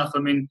and stuff. I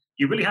mean,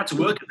 you really had to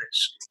work at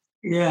this.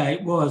 Yeah,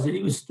 it was.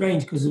 It was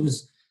strange because it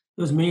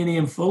was me and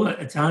Ian Fuller at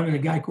the time, and a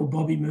guy called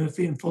Bobby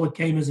Murphy, and Fuller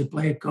came as a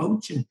player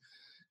coach, and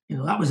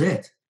that was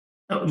it.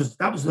 That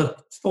was the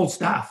full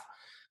staff.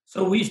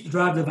 So we used to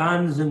drive the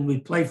vans, and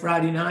we'd play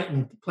Friday night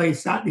and play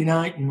Saturday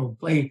night, and we'd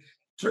play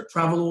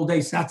travel all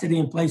day Saturday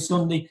and play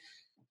Sunday.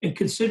 And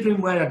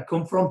considering where I'd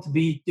come from to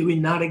be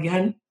doing that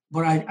again,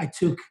 but I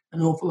took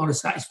an awful lot of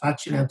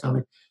satisfaction out of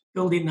it.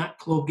 Building that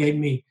club gave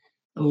me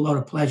a lot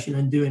of pleasure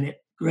in doing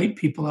it. Great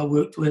people I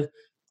worked with,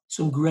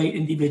 some great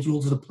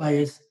individuals, the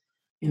players,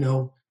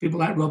 people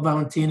like Rob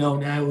Valentino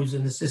now, who's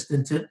an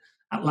assistant at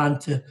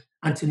Atlanta,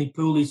 Anthony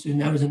Poulis, who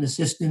now is an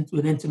assistant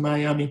with Inter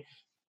Miami.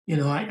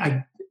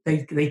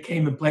 They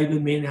came and played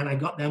with me, and then I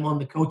got them on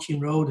the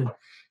coaching road, and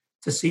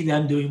to see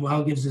them doing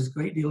well gives us a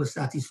great deal of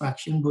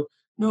satisfaction. But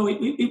no,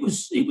 it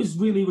was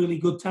really, really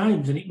good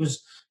times, and it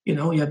was, you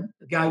had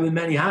a guy with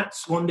many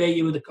hats. One day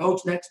you were the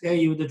coach, next day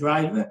you were the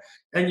driver,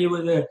 then you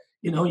were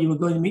you were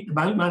going to meet the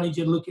bank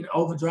manager, looking at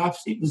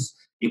overdrafts. It was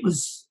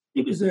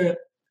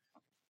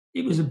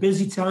a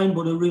busy time,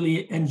 but a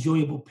really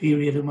enjoyable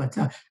period of my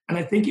time. And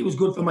I think it was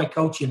good for my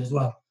coaching as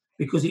well,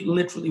 because it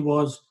literally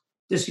was,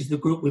 this is the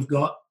group we've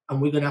got,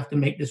 and we're going to have to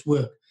make this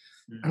work.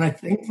 Mm. And I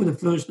think for the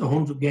first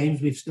 100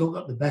 games, we've still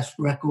got the best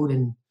record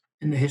in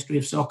the history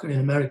of soccer in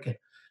America.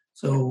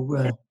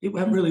 So it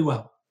went really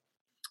well.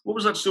 What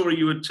was that story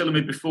you were telling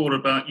me before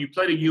about you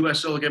played a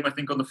USL game, I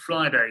think, on the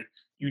Friday.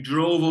 You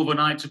drove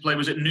overnight to play,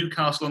 was it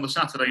Newcastle on the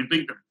Saturday, and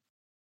beat them?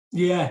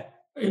 Yeah.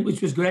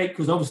 Which was great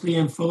because obviously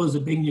Ian Fuller's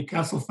a big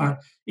Newcastle fan.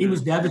 He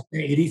was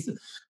devastated.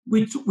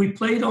 We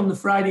played on the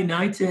Friday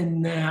night,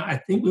 and I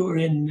think we were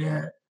in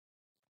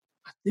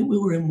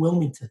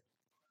Wilmington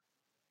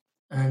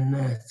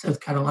and South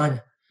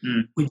Carolina.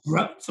 Mm. We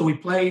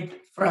played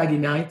Friday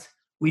night.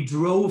 We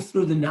drove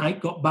through the night,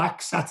 got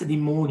back Saturday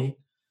morning,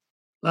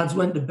 Lads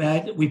went to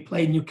bed. We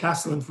played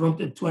Newcastle in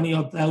front of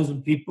 20-odd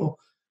thousand people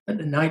at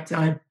the night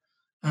time,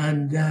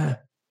 and the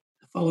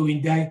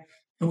following day,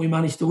 and we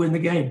managed to win the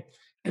game.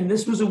 And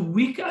this was a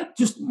week,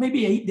 just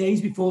maybe 8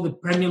 days before the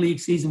Premier League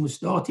season was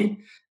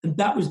starting, and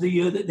that was the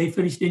year that they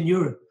finished in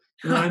Europe.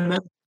 And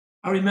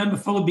I remember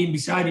Fuller being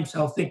beside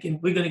himself thinking,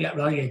 we're going to get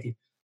relegated.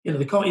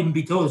 They can't even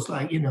beat us,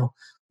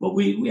 But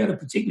we had a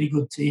particularly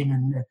good team,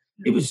 and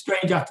it was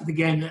strange after the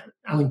game that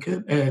Alan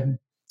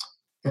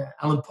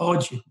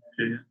Pardew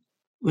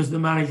was the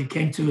manager,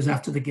 came to us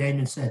after the game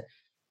and said,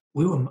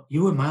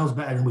 you were miles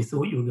better than we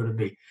thought you were going to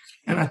be.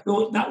 And I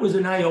thought that was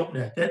an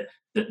eye-opener, that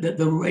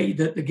the rate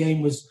that the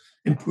game was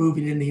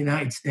improving in the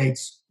United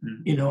States.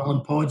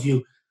 Alan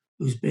Pardew,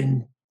 who's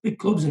been big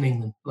clubs in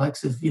England,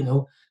 likes of,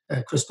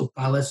 Crystal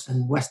Palace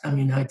and West Ham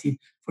United,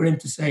 for him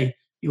to say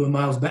you were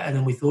miles better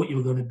than we thought you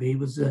were going to be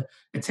was a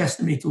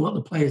testimony to what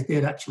the players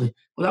did, actually.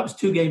 Well, that was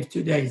 2 games,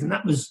 2 days, and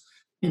that was,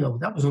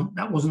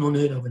 that wasn't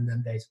unheard of in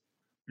them days.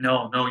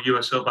 No,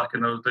 USL back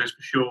in those days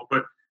for sure.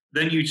 But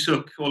then you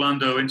took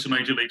Orlando into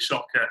Major League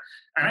Soccer.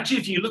 And actually,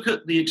 if you look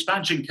at the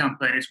expansion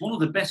campaign, it's one of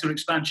the better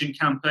expansion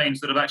campaigns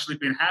that have actually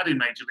been had in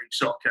Major League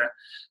Soccer.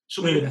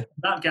 So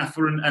that,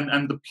 Gaffer,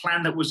 and the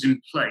plan that was in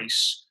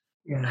place,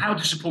 how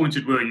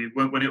disappointed were you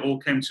when it all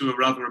came to a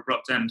rather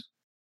abrupt end?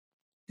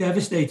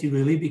 Devastated,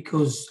 really,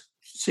 because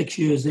 6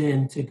 years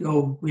in to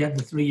go, we had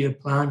the 3-year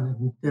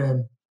plan,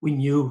 and we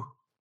knew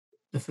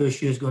the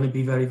first year is going to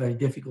be very, very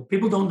difficult.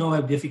 People don't know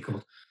how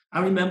difficult.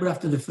 I remember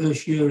after the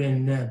first year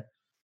in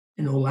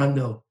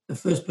Orlando, the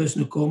first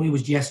person who called me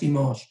was Jesse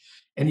Marsh,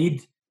 and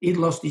he'd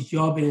lost his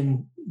job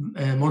in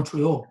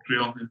Montreal.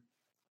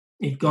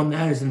 He'd gone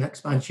there as an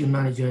expansion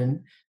manager,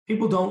 and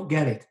people don't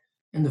get it.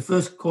 And the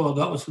first call I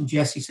got was from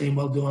Jesse saying,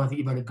 well done, I think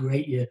you've had a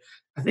great year.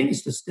 I think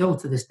it's still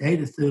to this day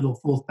the 3rd or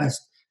 4th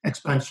best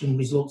expansion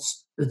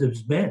results that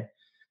there's been.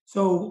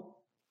 So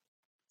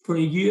for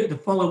a year, the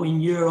following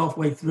year,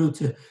 halfway through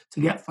to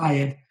get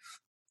fired,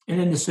 and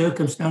in the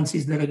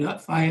circumstances that I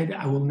got fired,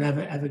 I will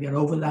never, ever get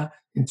over that.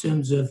 In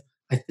terms of,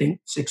 I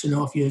think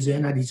 6.5 years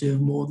in, I deserve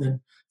more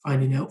than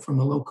finding out from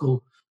a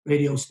local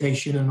radio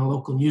station and a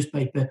local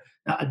newspaper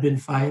that I'd been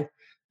fired.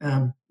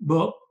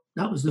 But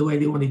that was the way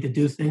they wanted to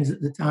do things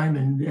at the time.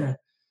 And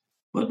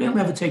but they'll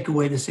never take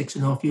away the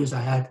 6.5 years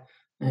I had.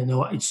 And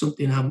it's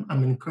something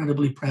I'm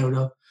incredibly proud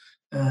of.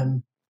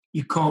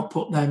 You can't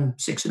put them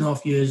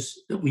 6.5 years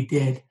that we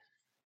did,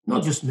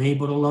 not just me,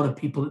 but a lot of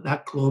people at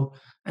that club,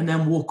 and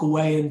then walk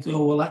away and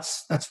go, well,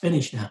 that's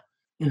finished now.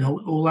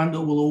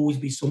 Orlando will always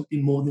be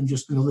something more than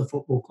just another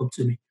football club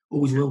to me.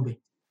 Always will be.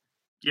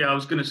 Yeah, I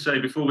was going to say,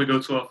 before we go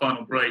to our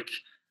final break,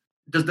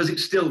 does it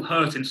still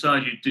hurt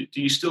inside you?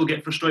 Do you still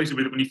get frustrated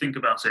with it when you think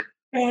about it?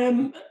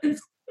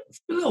 It's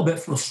a little bit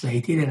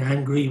frustrated and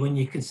angry when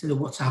you consider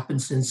what's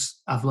happened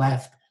since I've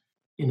left.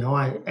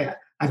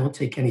 I don't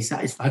take any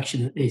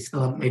satisfaction that they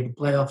still haven't made the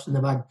playoffs and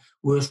they've had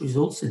worse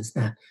results since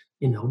then.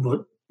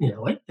 But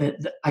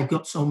I've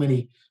got so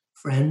many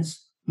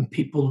friends and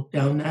people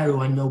down there who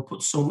I know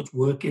put so much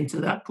work into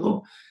that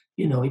club.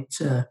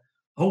 It's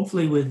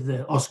hopefully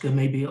with Oscar,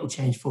 maybe it'll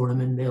change for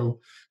them and they'll,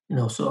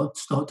 sort of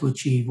start to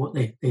achieve what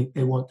they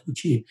want to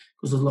achieve,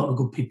 because there's a lot of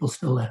good people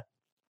still there.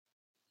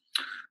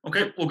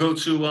 Okay, we'll go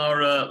to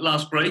our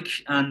last break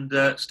and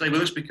stay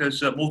with us,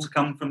 because more to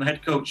come from the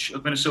head coach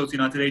of Minnesota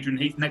United, Adrian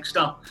Heath. Next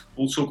up,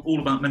 we'll talk all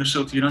about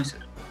Minnesota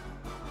United.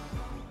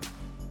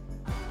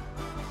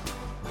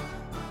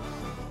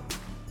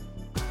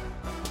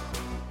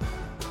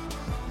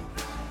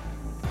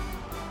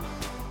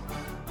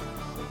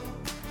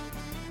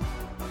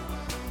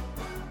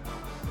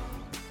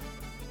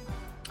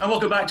 And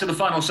welcome back to the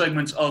final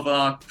segment of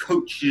our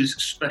Coaches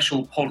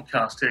Special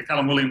podcast here.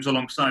 Callum Williams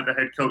alongside the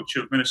head coach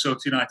of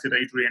Minnesota United,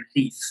 Adrian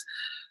Heath.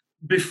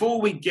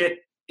 Before we get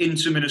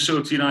into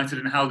Minnesota United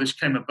and how this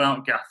came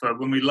about, Gaffer,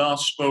 when we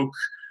last spoke,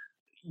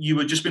 you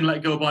had just been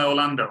let go by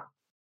Orlando.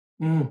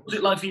 What was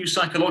it like for you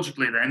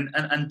psychologically then?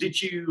 And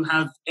did you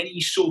have any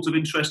sort of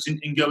interest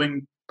in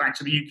going back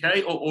to the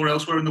UK or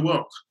elsewhere in the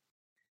world?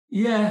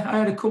 Yeah, I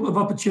had a couple of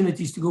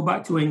opportunities to go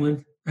back to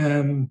England.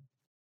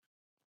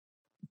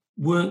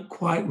 Weren't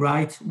quite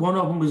right. One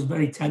of them was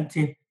very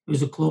tempting. It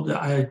was a club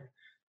that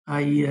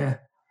I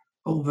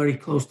hold very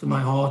close to my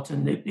heart,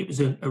 and it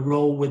was a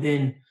role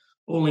within,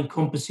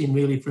 all-encompassing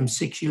really, from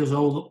 6 years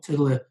old up to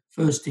the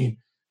first team.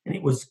 And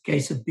it was a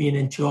case of being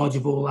in charge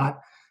of all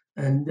that.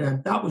 And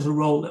that was a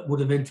role that would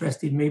have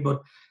interested me,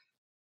 but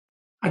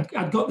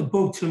I'd got the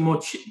bug too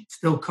much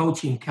still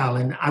coaching, Cal,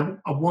 and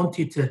I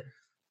wanted to,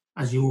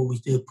 as you always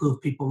do, prove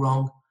people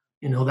wrong.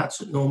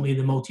 That's normally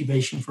the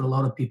motivation for a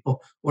lot of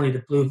people, wanting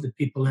to prove the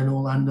people in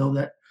Orlando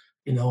that,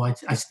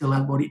 I still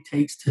have what it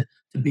takes to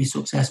be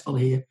successful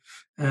here.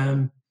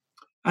 I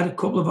had a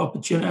couple of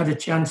opportunities. I had a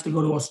chance to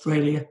go to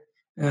Australia,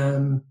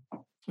 and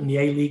the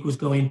A-League was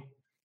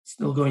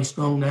still going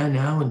strong there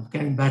now and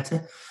getting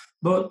better.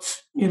 But,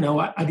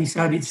 I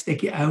decided to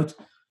stick it out.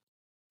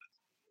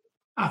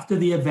 After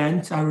the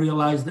event, I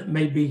realised that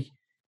maybe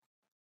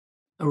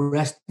a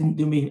rest didn't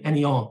do me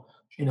any harm.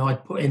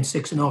 I'd put in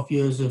 6.5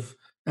 years of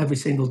every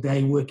single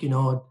day working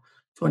hard,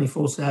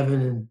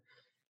 24/7.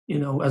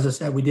 And, as I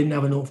said, we didn't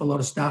have an awful lot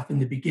of staff in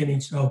the beginning.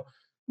 So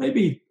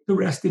maybe the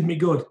rest did me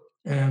good.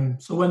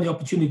 So when the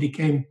opportunity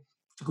came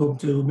to go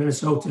to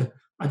Minnesota,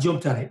 I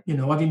jumped at it.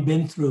 Having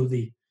been through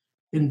the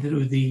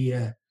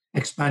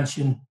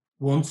expansion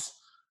once,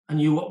 I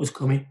knew what was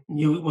coming. I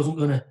knew it wasn't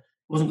going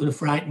to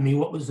frighten me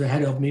what was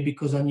ahead of me,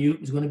 because I knew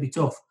it was going to be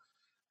tough,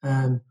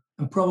 and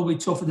probably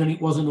tougher than it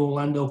was in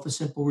Orlando, for the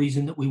simple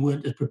reason that we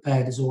weren't as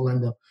prepared as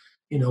Orlando.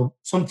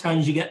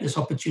 Sometimes you get this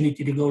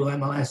opportunity to go to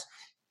MLS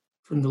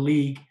from the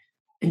league,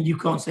 and you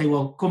can't say,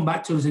 "Well, come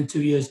back to us in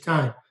 2 years'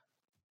 time."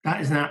 That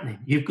isn't happening.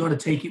 You've got to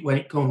take it when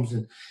it comes.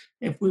 And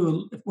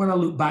when I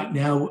look back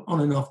now,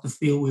 on and off the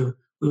field,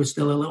 we were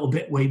still a little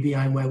bit way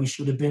behind where we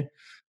should have been.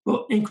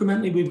 But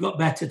incrementally, we've got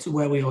better to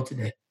where we are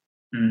today.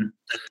 Mm.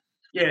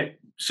 Yeah.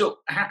 So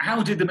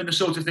how did the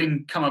Minnesota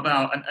thing come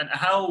about, and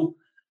how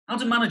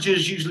do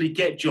managers usually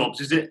get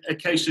jobs? Is it a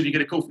case of you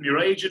get a call from your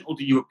agent, or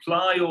do you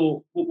apply,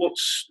 or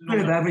what's a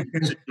bit of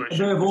everything? A bit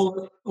of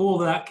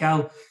all of that,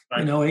 Cal.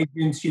 Right.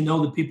 Agents,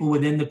 the people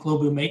within the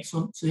club who make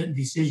some certain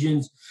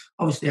decisions.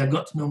 Obviously, I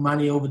got to know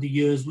Manny over the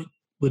years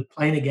with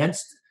playing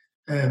against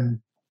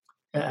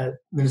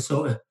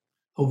Minnesota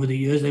over the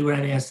years. They were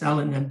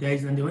NASL in them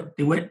days, and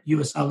they went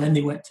USL, then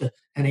they went to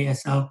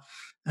NASL.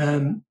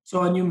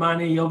 So I knew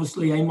Manny.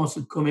 Obviously, Amos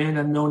had come in.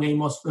 I'd known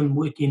Amos from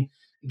working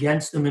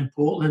against them in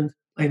Portland,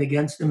 playing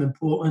against them in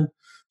Portland.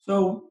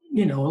 So,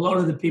 a lot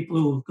of the people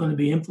who were going to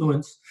be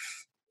influenced,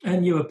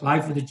 and you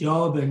applied for the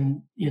job,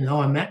 and,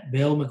 I met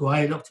Bill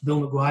McGuire, Dr.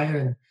 Bill McGuire,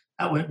 and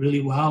that went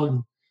really well.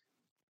 And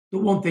the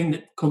one thing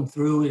that come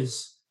through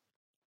is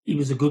he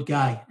was a good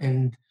guy,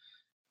 and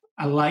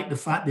I like the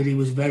fact that he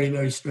was very,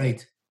 very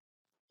straight.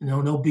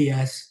 No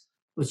BS,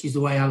 which is the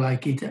way I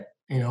like it.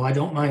 I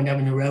don't mind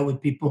having a row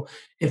with people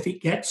if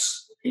it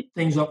gets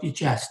things off your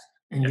chest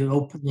and you're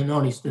open and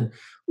honest. And,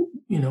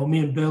 me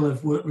and Bill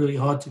have worked really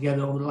hard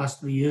together over the last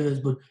 3 years,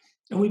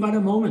 and we've had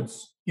our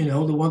moments. The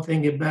one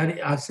thing about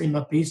it, I say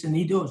my piece and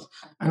he does.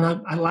 And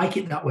I like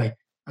it that way.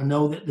 I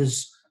know that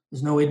there's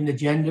no hidden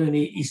agenda, and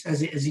he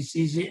says it as he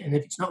sees it. And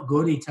if it's not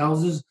good, he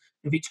tells us.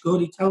 If it's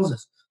good, he tells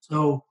us.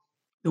 So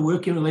the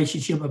working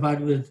relationship I've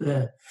had with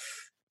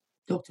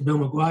Dr. Bill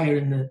McGuire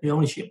and the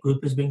ownership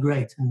group has been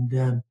great.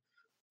 And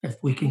if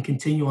we can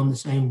continue on the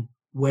same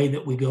way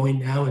that we're going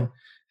now, and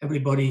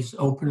everybody's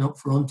open up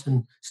front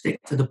and stick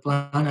to the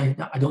plan,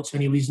 I don't see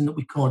any reason that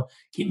we can't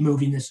keep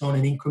moving this on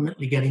and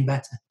incrementally getting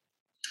better.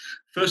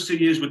 First 2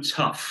 years were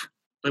tough.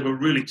 They were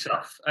really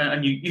tough.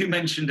 And you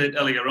mentioned it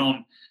earlier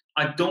on.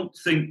 I don't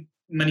think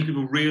many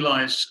people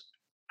realise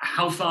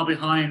how far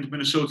behind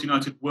Minnesota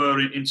United were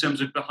in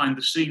terms of behind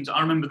the scenes.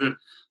 I remember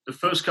the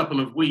first couple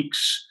of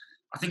weeks,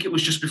 I think it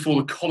was just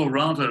before the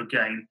Colorado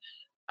game,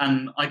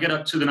 and I get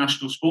up to the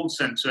National Sports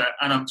Centre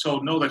and I'm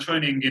told, no, they're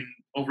training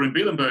over in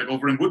Bielenberg,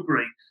 over in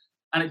Woodbury.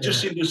 And it just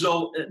seemed as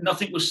though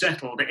nothing was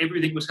settled.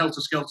 Everything was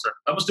helter-skelter.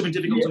 That must have been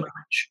difficult to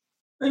manage.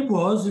 It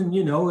was, and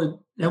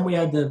then we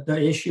had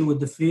the issue with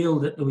the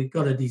field that we've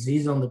got a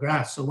disease on the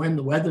grass. So when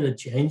the weather had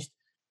changed,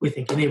 we're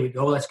thinking, here we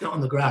go, let's get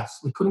on the grass.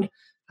 We couldn't.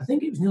 I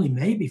think it was nearly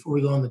May before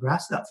we got on the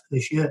grass that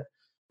first year.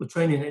 We're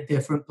training at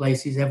different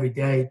places every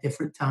day,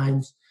 different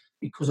times,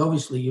 because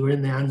obviously you were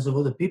in the hands of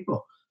other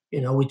people.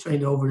 We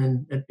trained over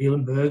at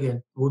Bielenberg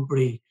and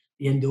Woodbury,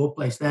 the indoor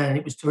place there, and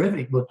it was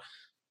terrific. But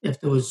if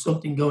there was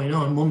something going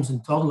on, mums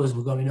and toddlers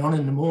were going on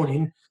in the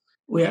morning,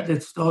 we had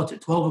to start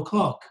at 12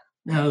 o'clock.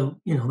 Now,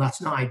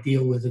 that's not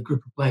ideal with a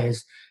group of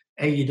players.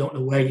 You don't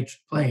know where you're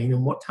playing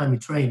and what time you're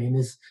training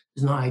is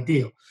not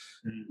ideal.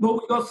 Mm. But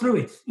we got through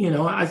it.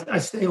 I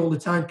say all the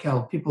time,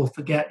 Cal, people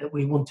forget that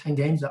we won 10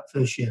 games that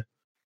first year.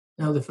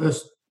 Now, the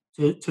first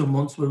 2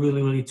 months were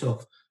really, really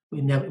tough.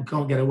 We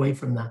can't get away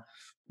from that.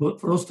 But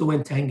for us to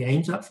win 10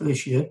 games that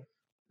first year,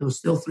 there was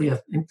still 3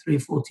 or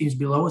 4 teams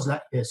below us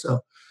that year.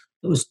 So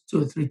there was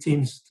 2 or 3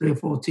 teams, 3 or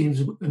 4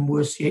 teams in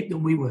worse shape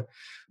than we were.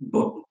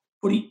 But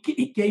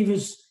it gave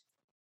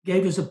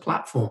us a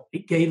platform.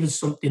 It gave us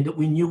something that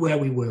we knew where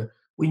we were.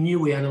 We knew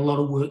we had a lot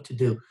of work to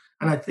do.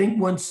 And I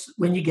think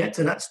when you get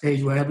to that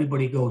stage where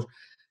everybody goes,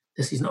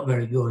 this is not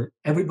very good,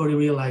 everybody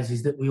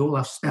realizes that we all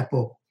have to step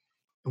up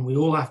and we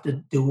all have to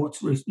do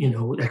what's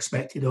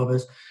expected of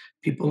us.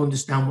 People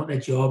understand what their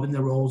job and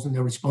their roles and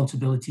their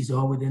responsibilities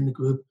are within the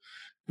group.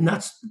 And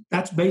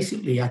that's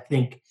basically, I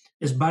think,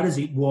 as bad as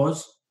it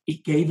was,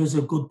 it gave us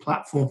a good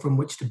platform from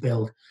which to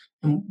build.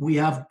 And we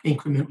have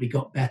incrementally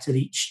got better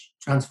each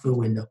transfer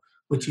window,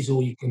 which is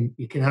all you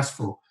can ask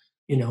for.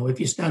 If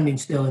you're standing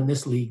still in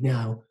this league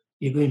now,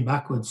 you're going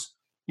backwards.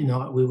 We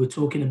were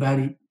talking about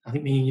it. I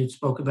think me and you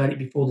spoke about it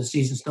before the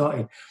season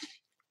started.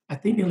 I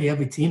think nearly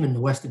every team in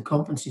the Western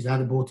Conference has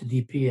either bought a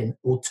DP in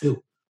or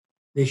 2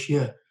 this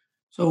year.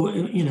 So,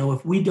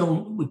 if we're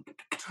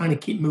trying to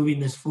keep moving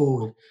this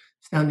forward,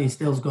 standing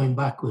still is going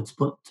backwards.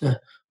 But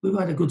we've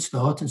had a good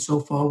start, and so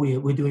far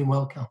we're doing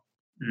well, Cal.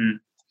 Mm.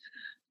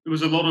 There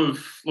was a lot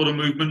of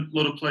movement, a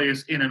lot of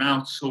players in and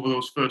out over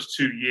those first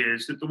 2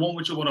 years. The one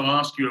which I want to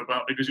ask you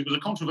about, because it was a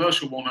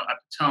controversial one at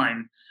the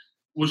time,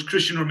 was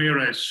Christian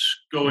Ramirez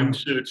going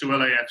to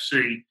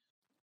LAFC.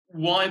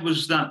 Why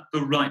was that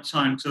the right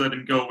time to let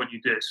him go when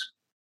you did?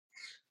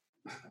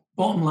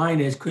 Bottom line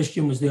is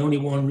Christian was the only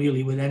one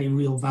really with any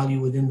real value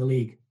within the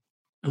league.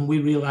 And we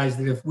realised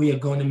that if we are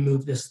going to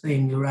move this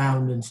thing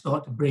around and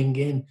start to bring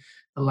in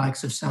the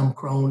likes of Sam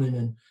Cronin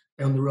and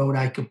down the road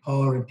Ike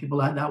Kapor and people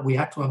like that, we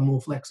had to have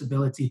more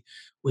flexibility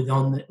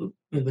within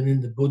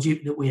the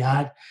budget that we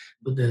had,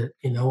 with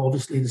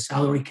obviously the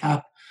salary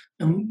cap.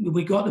 And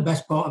we got the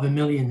best part of $1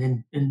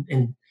 million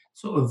in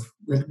sort of,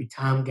 let it be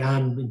Tam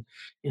Gan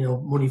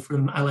and, money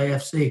from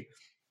LAFC.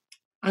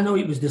 I know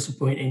it was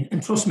disappointing.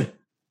 And trust me,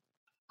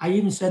 I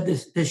even said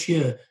this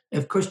year,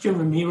 if Christian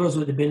Ramirez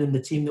would have been in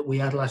the team that we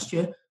had last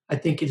year, I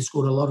think he'd have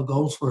scored a lot of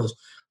goals for us.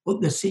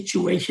 But the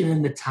situation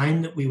and the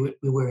time that we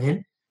were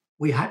in,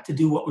 we had to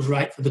do what was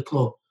right for the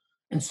club.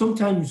 And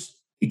sometimes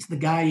it's the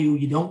guy who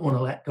you don't want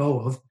to let go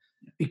of,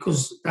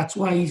 because that's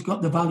why he's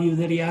got the value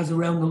that he has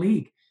around the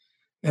league.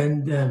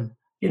 And,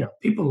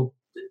 people,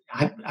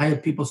 I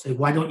had people say,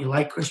 why don't you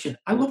like Christian?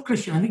 I love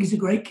Christian. I think he's a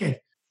great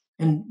kid.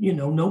 And,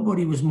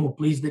 nobody was more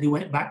pleased that he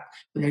went back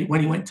when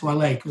he went to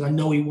LA, because I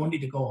know he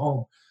wanted to go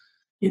home,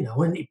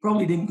 and it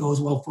probably didn't go as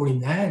well for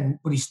him there,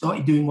 but he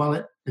started doing well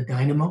at the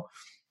Dynamo.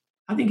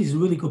 I think he's a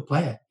really good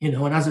player, and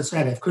as I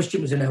said, if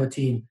Christian was in our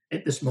team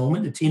at this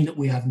moment, the team that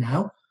we have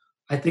now,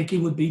 I think he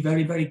would be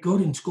very, very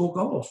good and score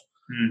goals.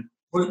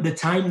 But at the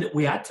time that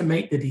we had to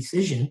make the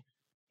decision,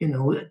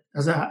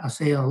 as I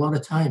say a lot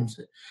of times,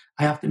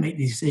 I have to make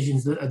the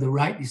decisions that are the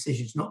right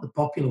decisions, not the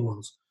popular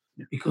ones,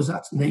 because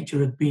that's the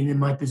nature of being in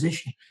my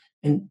position.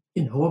 And,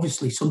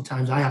 obviously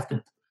sometimes I have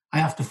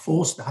to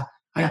force that.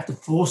 I have to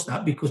force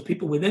that because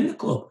people within the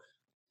club,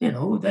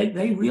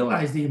 they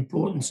realize the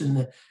importance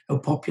and how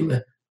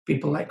popular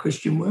people like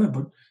Christian were.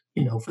 But,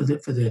 for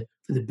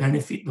the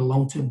benefit, the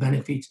long-term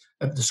benefits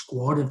of the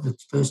squad, of the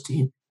first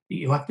team,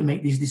 you have to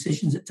make these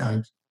decisions at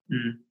times.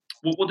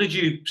 What did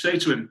you say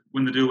to him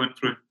when the deal went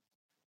through?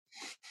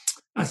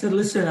 I said,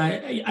 listen,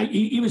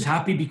 he was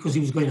happy because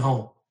he was going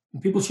home.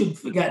 And people should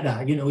forget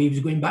that. He was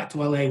going back to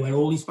LA where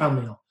all his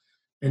family are.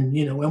 And,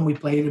 when we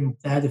played him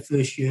there the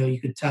first year, you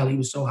could tell he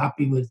was so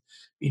happy with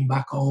being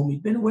back home.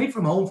 He'd been away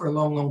from home for a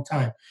long, long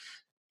time.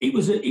 It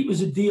was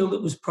a deal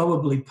that was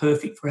probably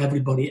perfect for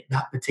everybody at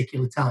that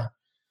particular time.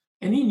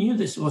 And he knew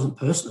this wasn't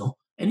personal.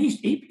 And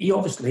he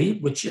obviously,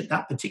 which at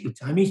that particular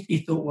time,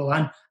 he thought,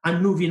 well,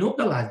 I'm moving up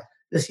the ladder.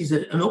 This is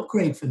an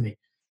upgrade for me.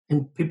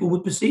 And people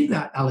would perceive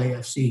that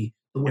LAFC,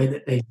 the way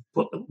that they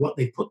what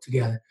they put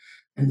together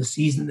and the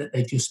season that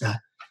they just had.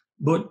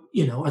 But,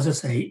 as I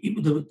say,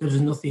 there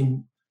was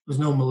nothing, there was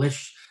no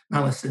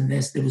malice in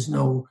this.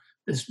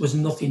 This was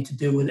nothing to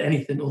do with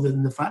anything other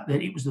than the fact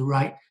that it was the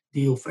right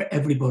deal for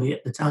everybody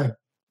at the time.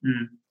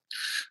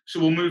 So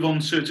we'll move on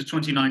to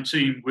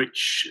 2019,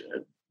 which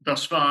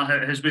thus far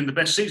has been the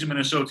best season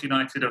Minnesota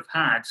United have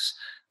had.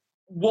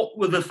 What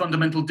were the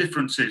fundamental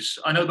differences?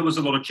 I know there was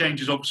a lot of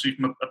changes, obviously,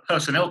 from a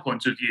personnel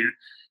point of view.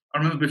 I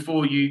remember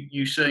before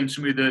you saying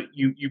to me that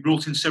you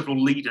brought in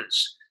several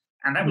leaders.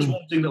 And that was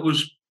one thing that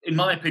was, in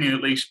my opinion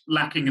at least,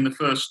 lacking in the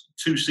first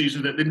two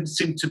seasons. That there didn't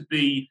seem to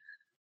be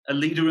a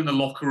leader in the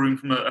locker room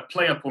from a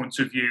player point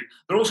of view.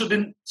 There also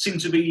didn't seem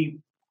to be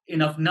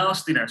enough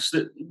nastiness.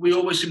 That we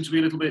always seemed to be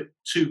a little bit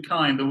too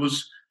kind. There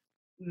was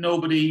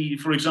nobody,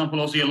 for example,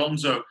 Ozzy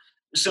Alonso,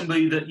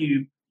 somebody that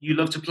you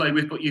love to play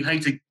with, but you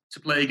hated to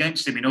play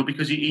against him,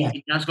 because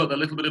he has got that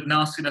little bit of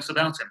nastiness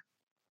about him.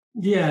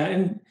 Yeah,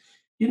 and,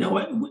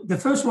 the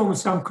first one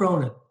was Sam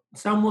Cronin.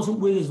 Sam wasn't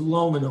with us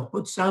long enough,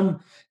 but Sam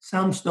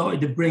started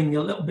to bring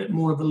a little bit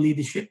more of a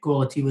leadership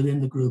quality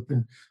within the group.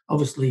 And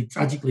obviously,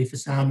 tragically for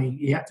Sam,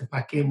 he had to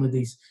pack in with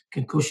his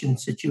concussion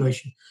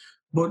situation.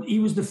 But he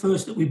was the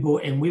first that we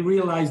brought in. We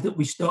realised that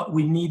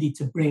we needed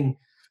to bring,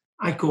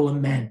 I call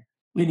them men.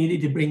 We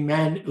needed to bring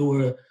men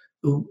who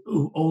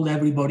hold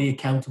everybody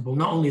accountable,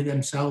 not only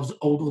themselves,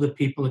 hold other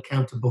people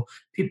accountable.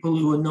 People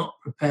who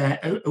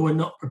are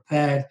not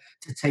prepared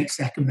to take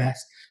second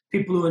best.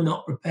 People who are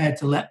not prepared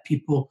to let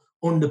people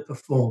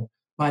underperform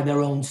by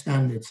their own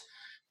standards.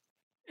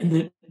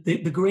 And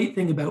the great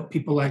thing about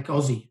people like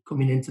Ozzy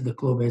coming into the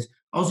club is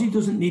Ozzy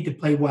doesn't need to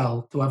play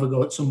well to have a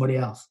go at somebody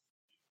else.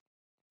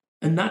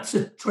 And that's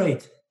a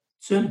trait.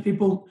 Certain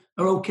people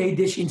are okay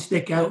dishing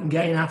stick out and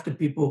getting after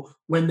people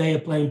when they are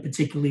playing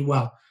particularly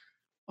well.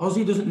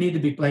 Ozzy doesn't need to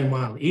be playing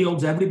well. He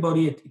holds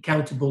everybody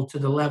accountable to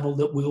the level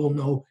that we all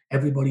know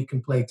everybody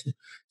can play to.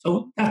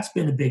 So that's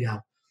been a big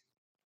help.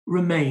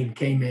 Romain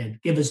came in,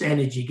 gave us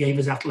energy, gave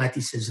us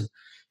athleticism.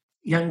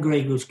 Jan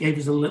Gregus gave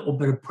us a little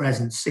bit of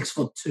presence,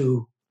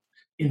 6'2",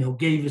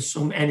 gave us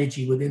some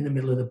energy within the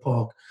middle of the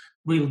park.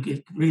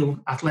 Real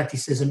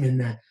athleticism in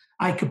there.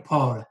 Ike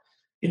Kapor,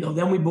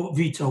 then we brought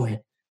Vito in.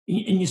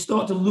 And you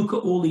start to look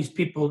at all these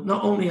people.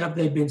 Not only have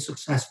they been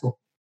successful,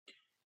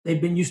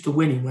 they've been used to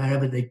winning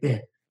wherever they've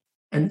been.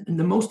 And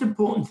the most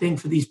important thing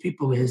for these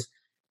people is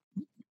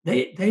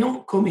they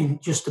don't come in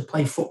just to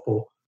play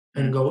football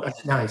and go,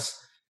 that's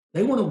nice.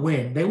 They want to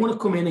win. They want to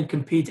come in and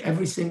compete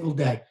every single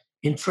day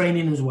in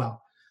training as well.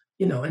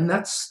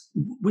 And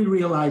we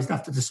realised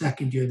after the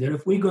second year that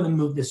if we're going to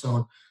move this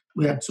on,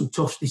 we had some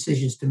tough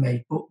decisions to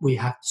make, but we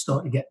have to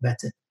start to get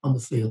better on the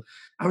field.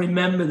 I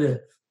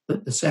remember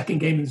the second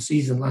game of the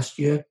season last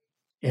year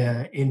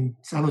in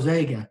San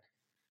Jose again,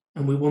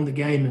 and we won the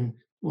game, and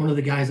one of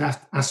the guys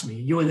asked me,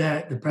 you were there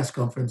at the press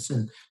conference,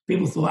 and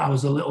people thought I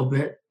was a little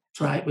bit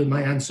trite with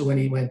my answer when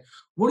he went,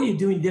 what are you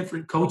doing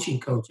different coaching,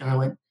 coach? And I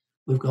went,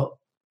 we've got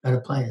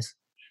better players.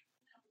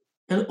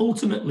 And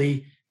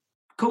ultimately,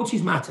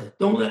 coaches matter.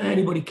 Don't let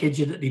anybody kid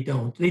you that they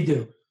don't. They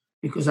do.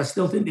 Because I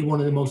still think they're one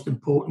of the most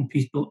important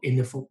people in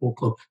the football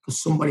club,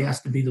 because somebody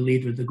has to be the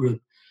leader of the group.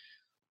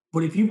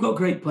 But if you've got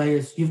great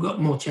players, you've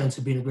got more chance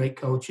of being a great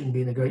coach and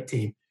being a great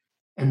team.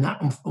 And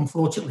that,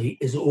 unfortunately,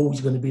 is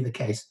always going to be the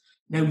case.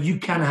 Now, you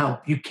can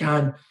help. You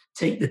can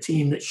take the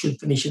team that should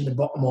finish in the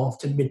bottom half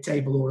to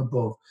mid-table or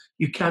above.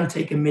 You can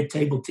take a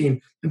mid-table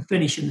team and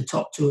finish in the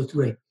top 2 or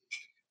 3.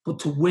 But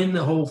to win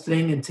the whole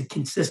thing and to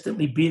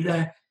consistently be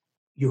there,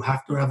 you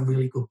have to have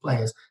really good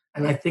players.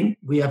 And I think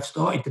we have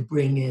started to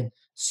bring in,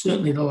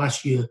 certainly the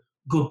last year,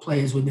 good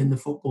players within the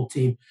football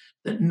team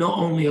that not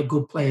only are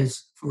good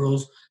players for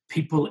us,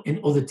 people in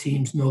other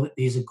teams know that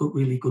these are good,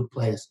 really good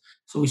players.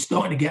 So we're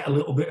starting to get a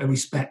little bit of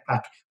respect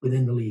back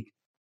within the league.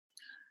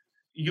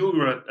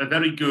 You're a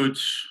very good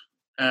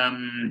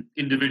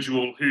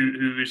individual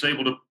who is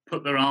able to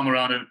put their arm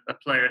around a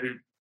player who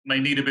may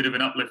need a bit of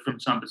an uplift from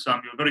time to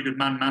time. You're a very good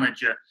man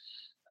manager.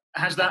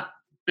 Has that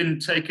been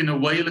taken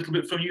away a little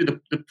bit from you,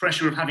 the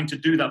pressure of having to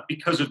do that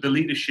because of the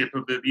leadership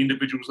of the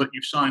individuals that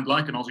you've signed,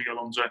 like an Ozzy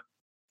Alonso?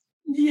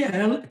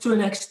 Yeah, to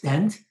an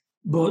extent.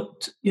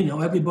 But,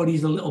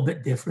 everybody's a little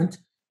bit different.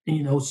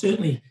 And,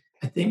 certainly,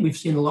 I think we've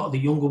seen a lot of the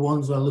younger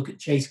ones. When I look at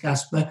Chase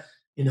Gasper,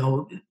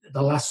 the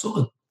last sort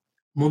of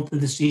month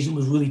of the season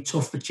was really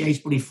tough for Chase,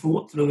 but he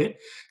fought through it.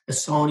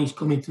 Asani's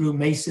coming through.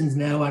 Mason's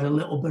now had a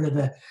little bit of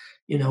a,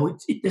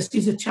 this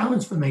is a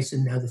challenge for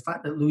Mason now. The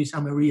fact that Luis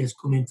Amarilla has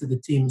come into the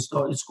team and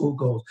started to score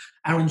goals.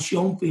 Aaron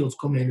Schoenfield's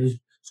come in, who's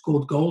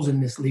scored goals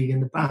in this league in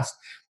the past.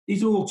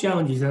 These are all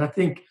challenges. And I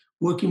think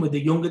working with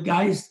the younger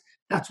guys,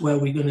 that's where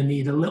we're going to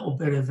need a little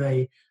bit of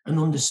an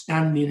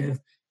understanding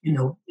of,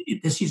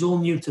 this is all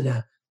new to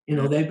them.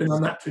 They've been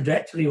on that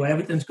trajectory where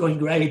everything's going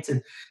great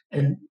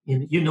and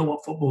you know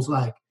what football's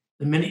like.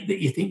 The minute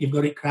that you think you've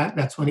got it cracked,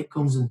 that's when it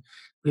comes and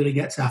really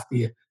gets after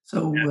you.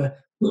 So,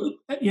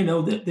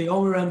 the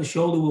arm around the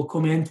shoulder will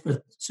come in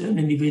for certain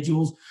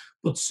individuals,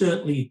 but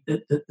certainly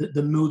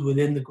the mood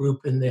within the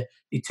group and the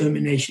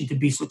determination to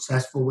be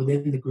successful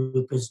within the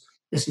group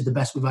this is the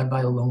best we've had by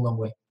a long, long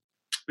way.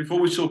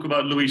 Before we talk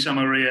about Luis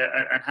Amarilla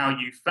and how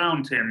you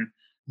found him,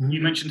 you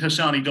mentioned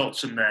Hassani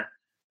Dotson there.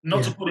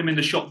 Not to put him in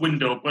the shop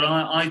window, but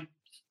I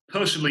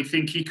personally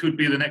think he could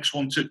be the next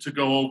one to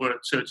go over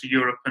to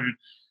Europe, and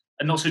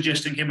not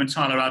suggesting him and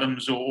Tyler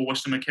Adams or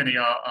Weston McKennie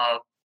are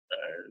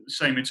the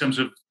same in terms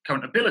of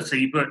current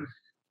ability, but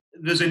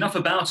there's enough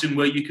about him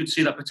where you could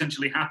see that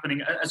potentially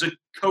happening. As a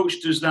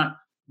coach, does that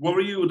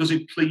worry you or does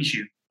it please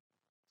you?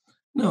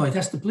 No, it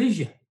has to please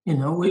you.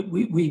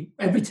 We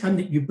every time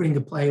that you bring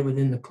a player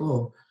within the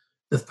club,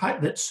 the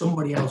fact that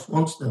somebody else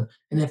wants them,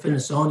 and if in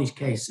Asani's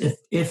case,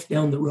 if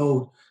down the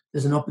road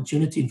there's an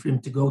opportunity for him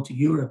to go to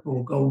Europe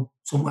or go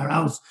somewhere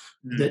else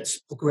that's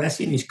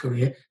progressing his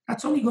career,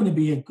 that's only going to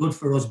be good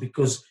for us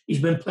because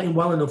he's been playing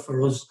well enough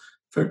for us,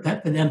 for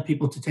them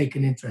people to take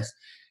an interest.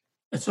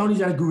 Asani's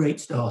had a great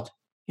start.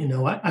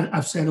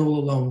 I've said all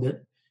along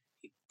that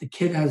the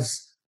kid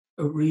has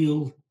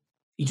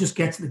he just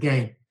gets the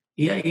game.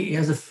 He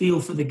has a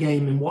feel for the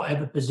game in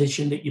whatever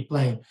position that you're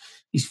playing.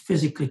 He's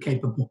physically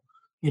capable.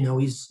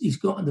 He's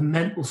got the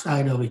mental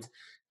side of it.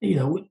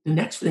 The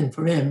next thing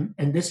for him,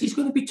 and he's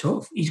going to be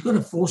tough. He's going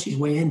to force his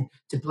way in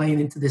to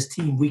playing into this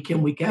team week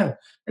in, week out.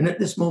 And at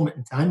this moment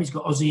in time, he's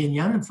got Ozzy and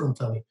Jan in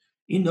front of him.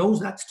 He knows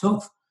that's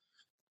tough.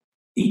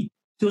 He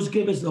does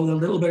give us, though, a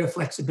little bit of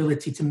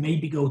flexibility to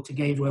maybe go to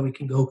games where we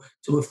can go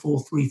to a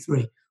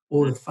 4-3-3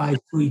 or a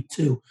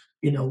 5-3-2,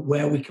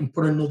 where we can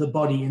put another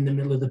body in the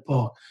middle of the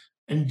park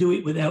and do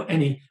it without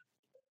any,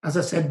 as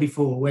I said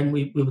before, when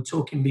we were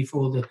talking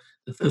before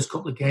the first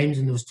couple of games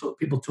and there was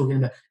people talking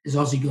about, is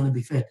Ozzy going to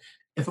be fit?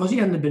 If Ozzy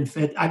hadn't been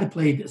fit, I'd have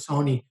played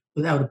Asani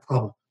without a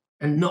problem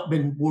and not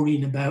been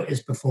worrying about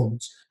his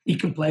performance. He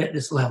can play at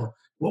this level.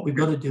 What we've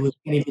got to do is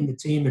get him in the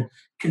team and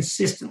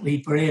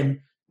consistently for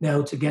him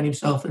now to get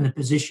himself in a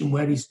position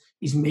where he's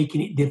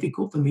making it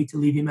difficult for me to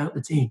leave him out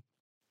the team.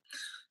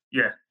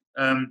 Yeah,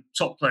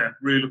 top player.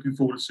 Really looking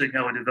forward to seeing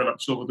how he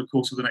develops over the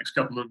course of the next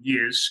couple of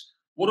years.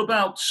 What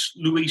about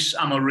Luis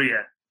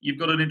Amarilla? You've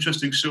got an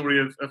interesting story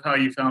of how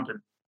you found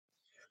him.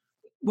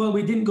 Well,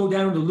 we didn't go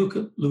down to look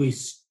at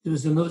Luis. There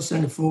was another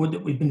centre forward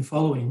that we've been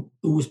following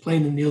who was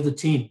playing in the other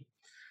team.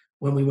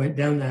 When we went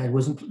down there, they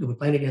were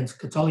playing against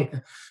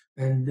Católica,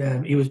 and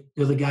the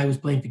other guy was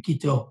playing for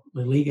Quito,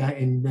 the Liga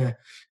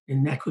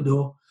in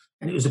Ecuador,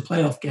 and it was a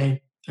playoff game.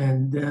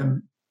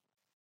 And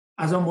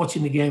as I'm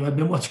watching the game, I've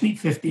been watching it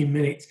 15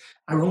 minutes.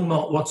 I rung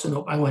Mark Watson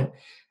up. I went,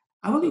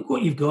 "Have a look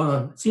what you've got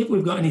on. See if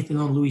we've got anything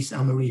on Luis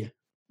Amarilla."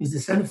 He's the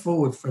centre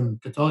forward from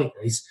Católica.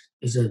 He's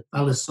a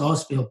Vélez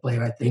Sarsfield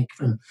player, I think,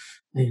 from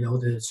the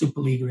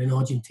Superliga in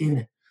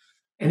Argentina.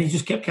 And he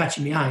just kept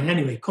catching my eye. And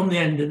anyway, come the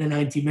end of the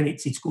 90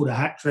 minutes, he scored a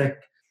hat-trick,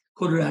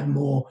 could have had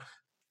more.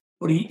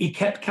 But he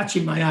kept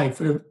catching my eye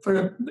for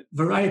a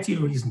variety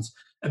of reasons,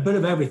 a bit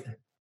of everything.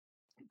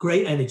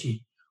 Great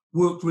energy,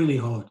 worked really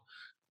hard,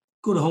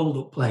 good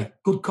hold-up play,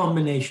 good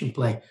combination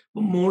play,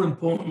 but more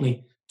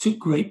importantly, took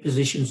great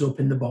positions up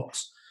in the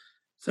box.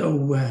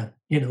 So,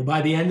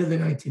 by the end of the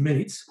 90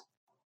 minutes,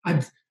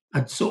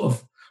 I'd sort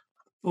of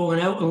fallen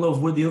out of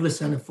love with the other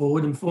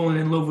centre-forward and fallen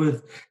in love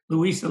with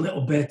Luis a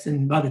little bit.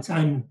 And by the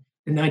time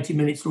the 90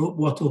 minutes were up,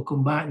 Watto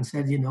come back and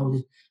said,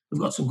 we've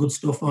got some good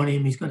stuff on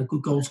him. He's got a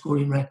good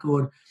goal-scoring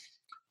record.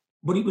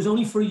 But it was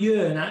only for a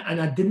year,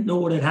 and I didn't know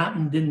what had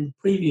happened in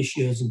previous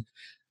years. And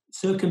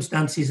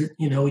circumstances,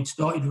 he'd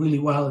started really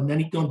well, and then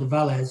he'd gone to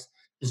Vélez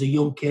as a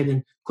young kid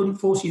and couldn't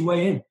force his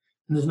way in.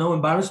 And there's no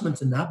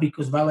embarrassment in that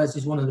because Vélez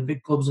is one of the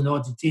big clubs in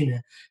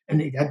Argentina,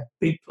 and it had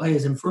big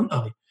players in front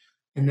of him.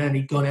 And then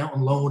he'd gone out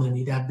on loan, and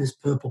he'd had this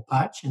purple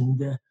patch,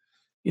 and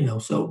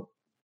so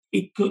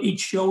it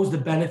shows the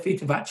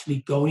benefit of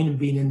actually going and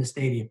being in the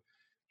stadium.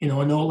 I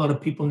know a lot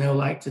of people now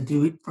like to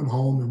do it from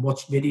home and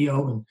watch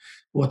video and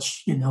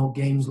watch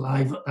games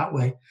live that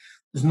way.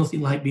 There's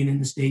nothing like being in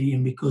the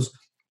stadium, because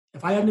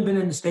if I hadn't been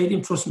in the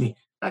stadium, trust me,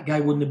 that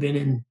guy wouldn't have been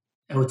in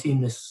our team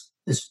this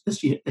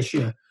year,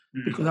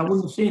 because I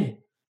wouldn't have seen it.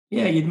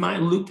 Yeah, you might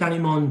have looked at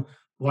him on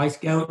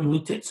Wisecout and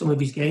looked at some of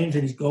his games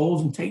and his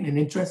goals and taken an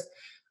interest,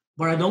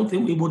 but I don't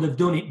think we would have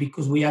done it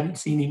because we hadn't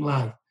seen him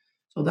live.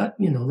 So that,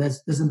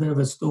 there's a bit of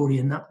a story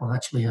in that one,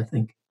 actually, I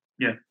think.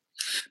 Yeah.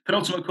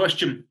 Penultimate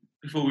question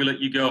before we let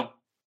you go.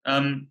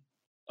 A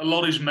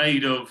lot is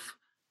made of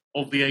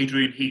the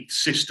Adrian Heath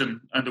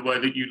system and the way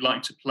that you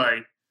like to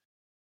play.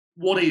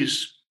 What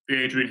is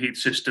the Adrian Heath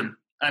system,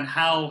 and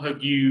how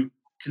have you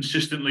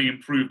consistently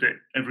improved it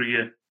every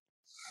year?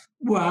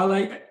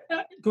 Well,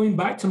 going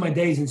back to my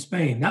days in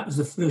Spain, that was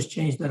the first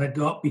change that I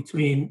got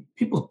between,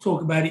 people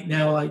talk about it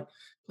now like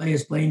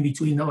players playing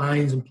between the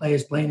lines and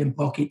players playing in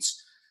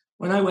pockets.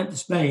 When I went to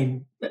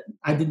Spain,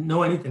 I didn't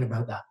know anything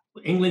about that.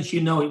 English,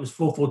 it was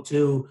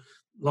 4-4-2,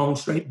 long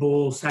straight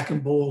balls,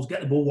 second balls,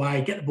 get the ball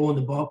wide, get the ball in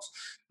the box.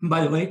 And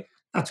by the way,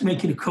 that's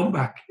making a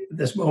comeback at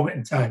this moment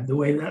in time, the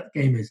way that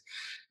game is.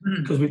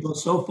 Because we've gone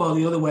so far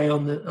the other way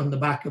on the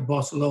back of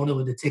Barcelona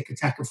with the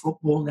tiki-taka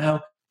football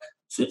now.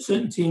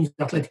 Certain teams,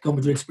 Atletico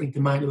Madrid spring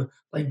to mind, who are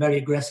playing very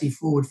aggressive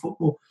forward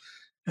football.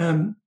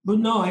 But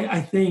no,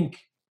 I think,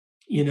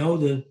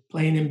 the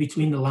playing in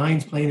between the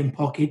lines, playing in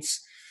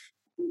pockets,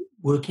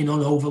 working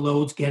on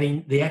overloads,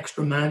 getting the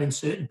extra man in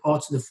certain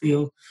parts of the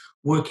field,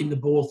 working the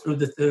ball through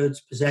the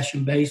thirds,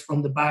 possession base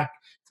from the back,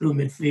 through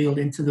midfield,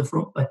 into the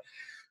front. But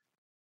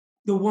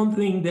the one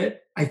thing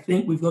that I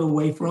think we've got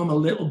away from a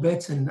little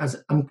bit, and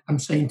as I'm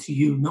saying to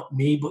you, not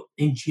me, but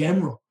in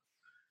general,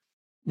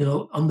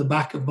 on the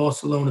back of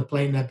Barcelona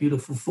playing that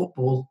beautiful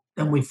football,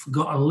 then we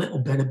forgot a little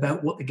bit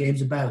about what the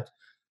game's about.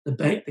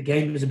 The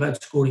game is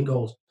about scoring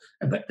goals.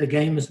 The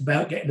game is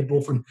about getting the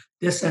ball from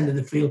this end of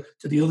the field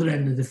to the other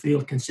end of the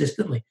field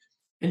consistently.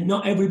 And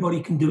not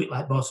everybody can do it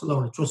like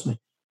Barcelona, trust me.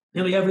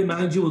 Nearly every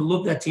manager would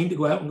love their team to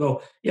go out and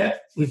go, yeah,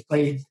 we've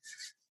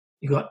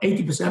got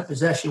 80%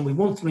 possession, we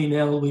won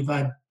 3-0, we've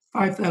had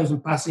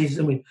 5,000 passes,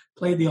 and we've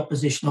played the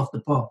opposition off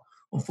the park.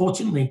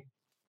 Unfortunately,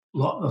 a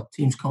lot of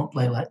teams can't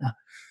play like that.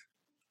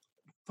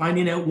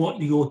 Finding out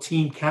what your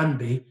team can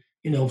be,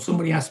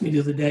 somebody asked me the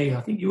other day,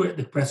 I think you were at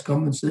the press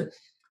conference, that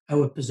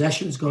our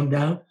possession's gone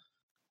down.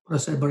 But I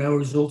said, but our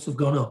results have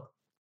gone up.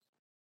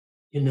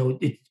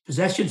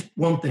 Possession's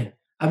one thing.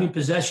 Having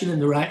possession in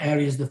the right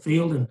areas of the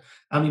field and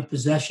having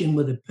possession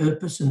with a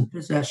purpose and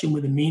possession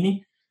with a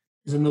meaning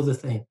is another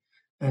thing.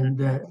 And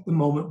at the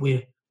moment,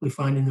 we're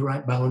finding the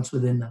right balance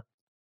within that.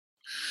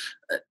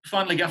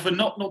 Finally, Gaffer,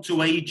 not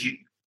to age you,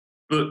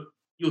 but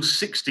you're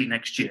 60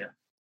 next year.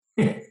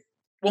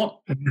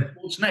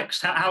 What's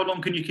next? How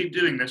long can you keep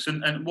doing this?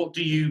 And what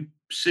do you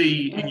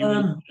see in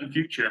your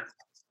future?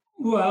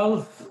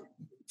 Well,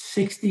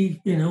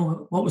 60,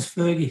 what was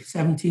Fergie?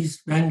 70s,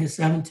 Wenger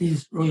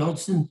 70s, Roy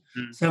Hodgson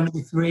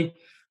 73.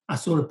 I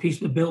saw a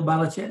piece with Bill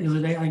Belichick the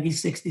other day. I think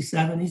he's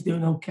 67. He's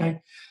doing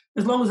okay.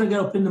 As long as I get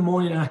up in the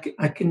morning,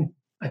 I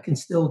can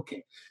still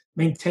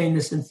maintain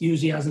this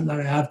enthusiasm that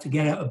I have to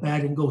get out of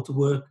bed and go to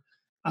work.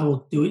 I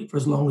will do it for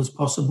as long as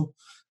possible.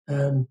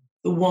 The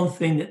one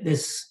thing that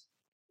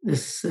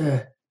this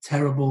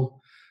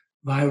terrible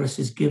virus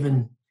has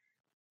given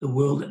the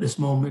world at this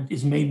moment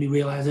is made me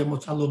realize how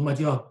much I love my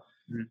job.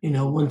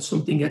 When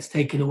something gets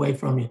taken away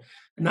from you.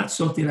 And that's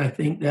something I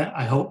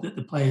hope that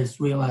the players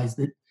realize,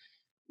 that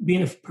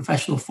being a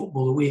professional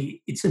footballer,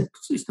 it's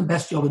the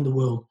best job in the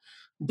world.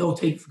 Don't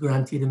take it for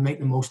granted and make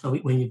the most of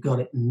it when you've got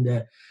it.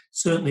 And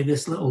certainly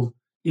this little,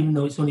 even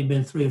though it's only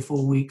been 3 or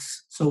 4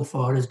 weeks so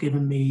far, has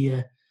given me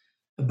a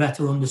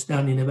better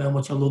understanding of how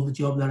much I love the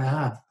job that I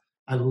have.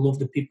 I love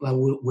the people I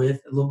work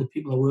with. I love the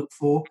people I work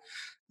for.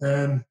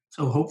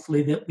 So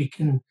hopefully that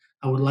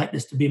I would like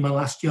this to be my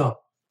last job,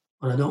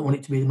 but I don't want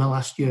it to be my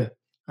last year.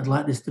 I'd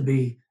like this to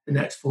be the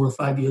next 4 or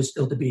 5 years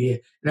still to be here.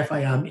 And if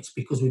I am, it's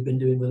because we've been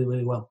doing really,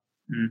 really well.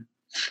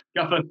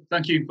 Gaffer,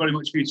 thank you very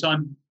much for your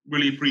time.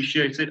 Really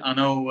appreciate it. I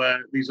know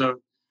these are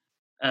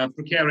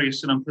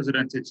precarious and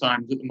unprecedented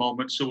times at the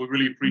moment, so we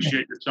really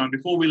appreciate your time.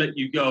 Before we let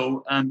you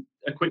go,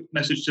 a quick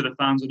message to the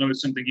fans. I know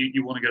it's something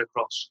you want to get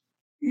across.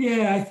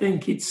 Yeah, I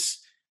think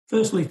it's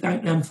firstly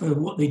thank them for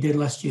what they did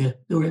last year.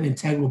 They were an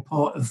integral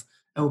part of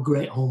our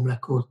great home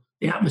record.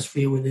 The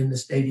atmosphere within the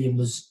stadium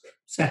was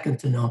second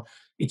to none.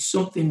 It's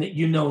something that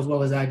you know as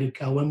well as I do,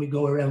 Cal. When we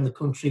go around the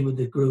country with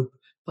the group,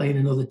 playing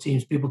in other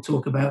teams, people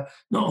talk about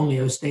not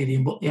only our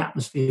stadium, but the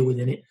atmosphere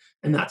within it.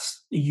 And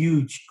that's a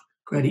huge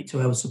credit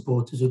to our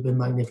supporters who've been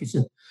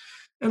magnificent.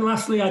 And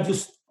lastly, I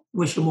just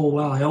wish them all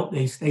well. I hope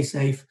they stay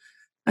safe.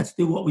 Let's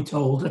do what we're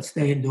told. Let's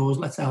stay indoors.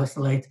 Let's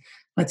isolate.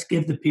 Let's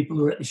give the people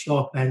who are at the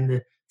sharp end,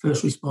 the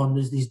first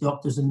responders, these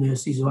doctors and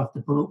nurses who have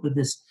to put up with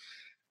this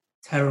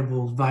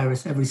terrible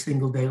virus every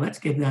single day. Let's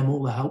give them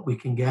all the help we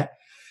can get.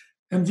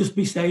 And just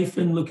be safe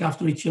and look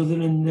after each other.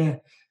 And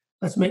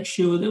let's make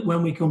sure that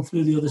when we come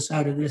through the other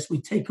side of this, we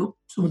take up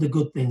some of the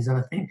good things.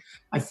 And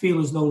I feel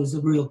as though there's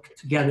a real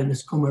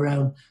togetherness come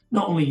around,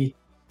 not only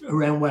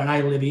around where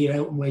I live here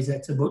out in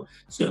Wayzata, but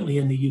certainly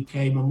in the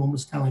UK. My mum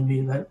was telling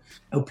me about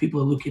how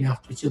people are looking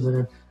after each other.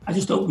 And I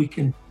just hope we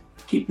can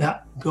keep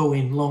that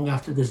going long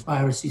after this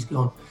virus is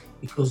gone,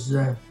 because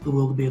the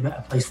world will be a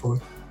better place for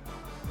it.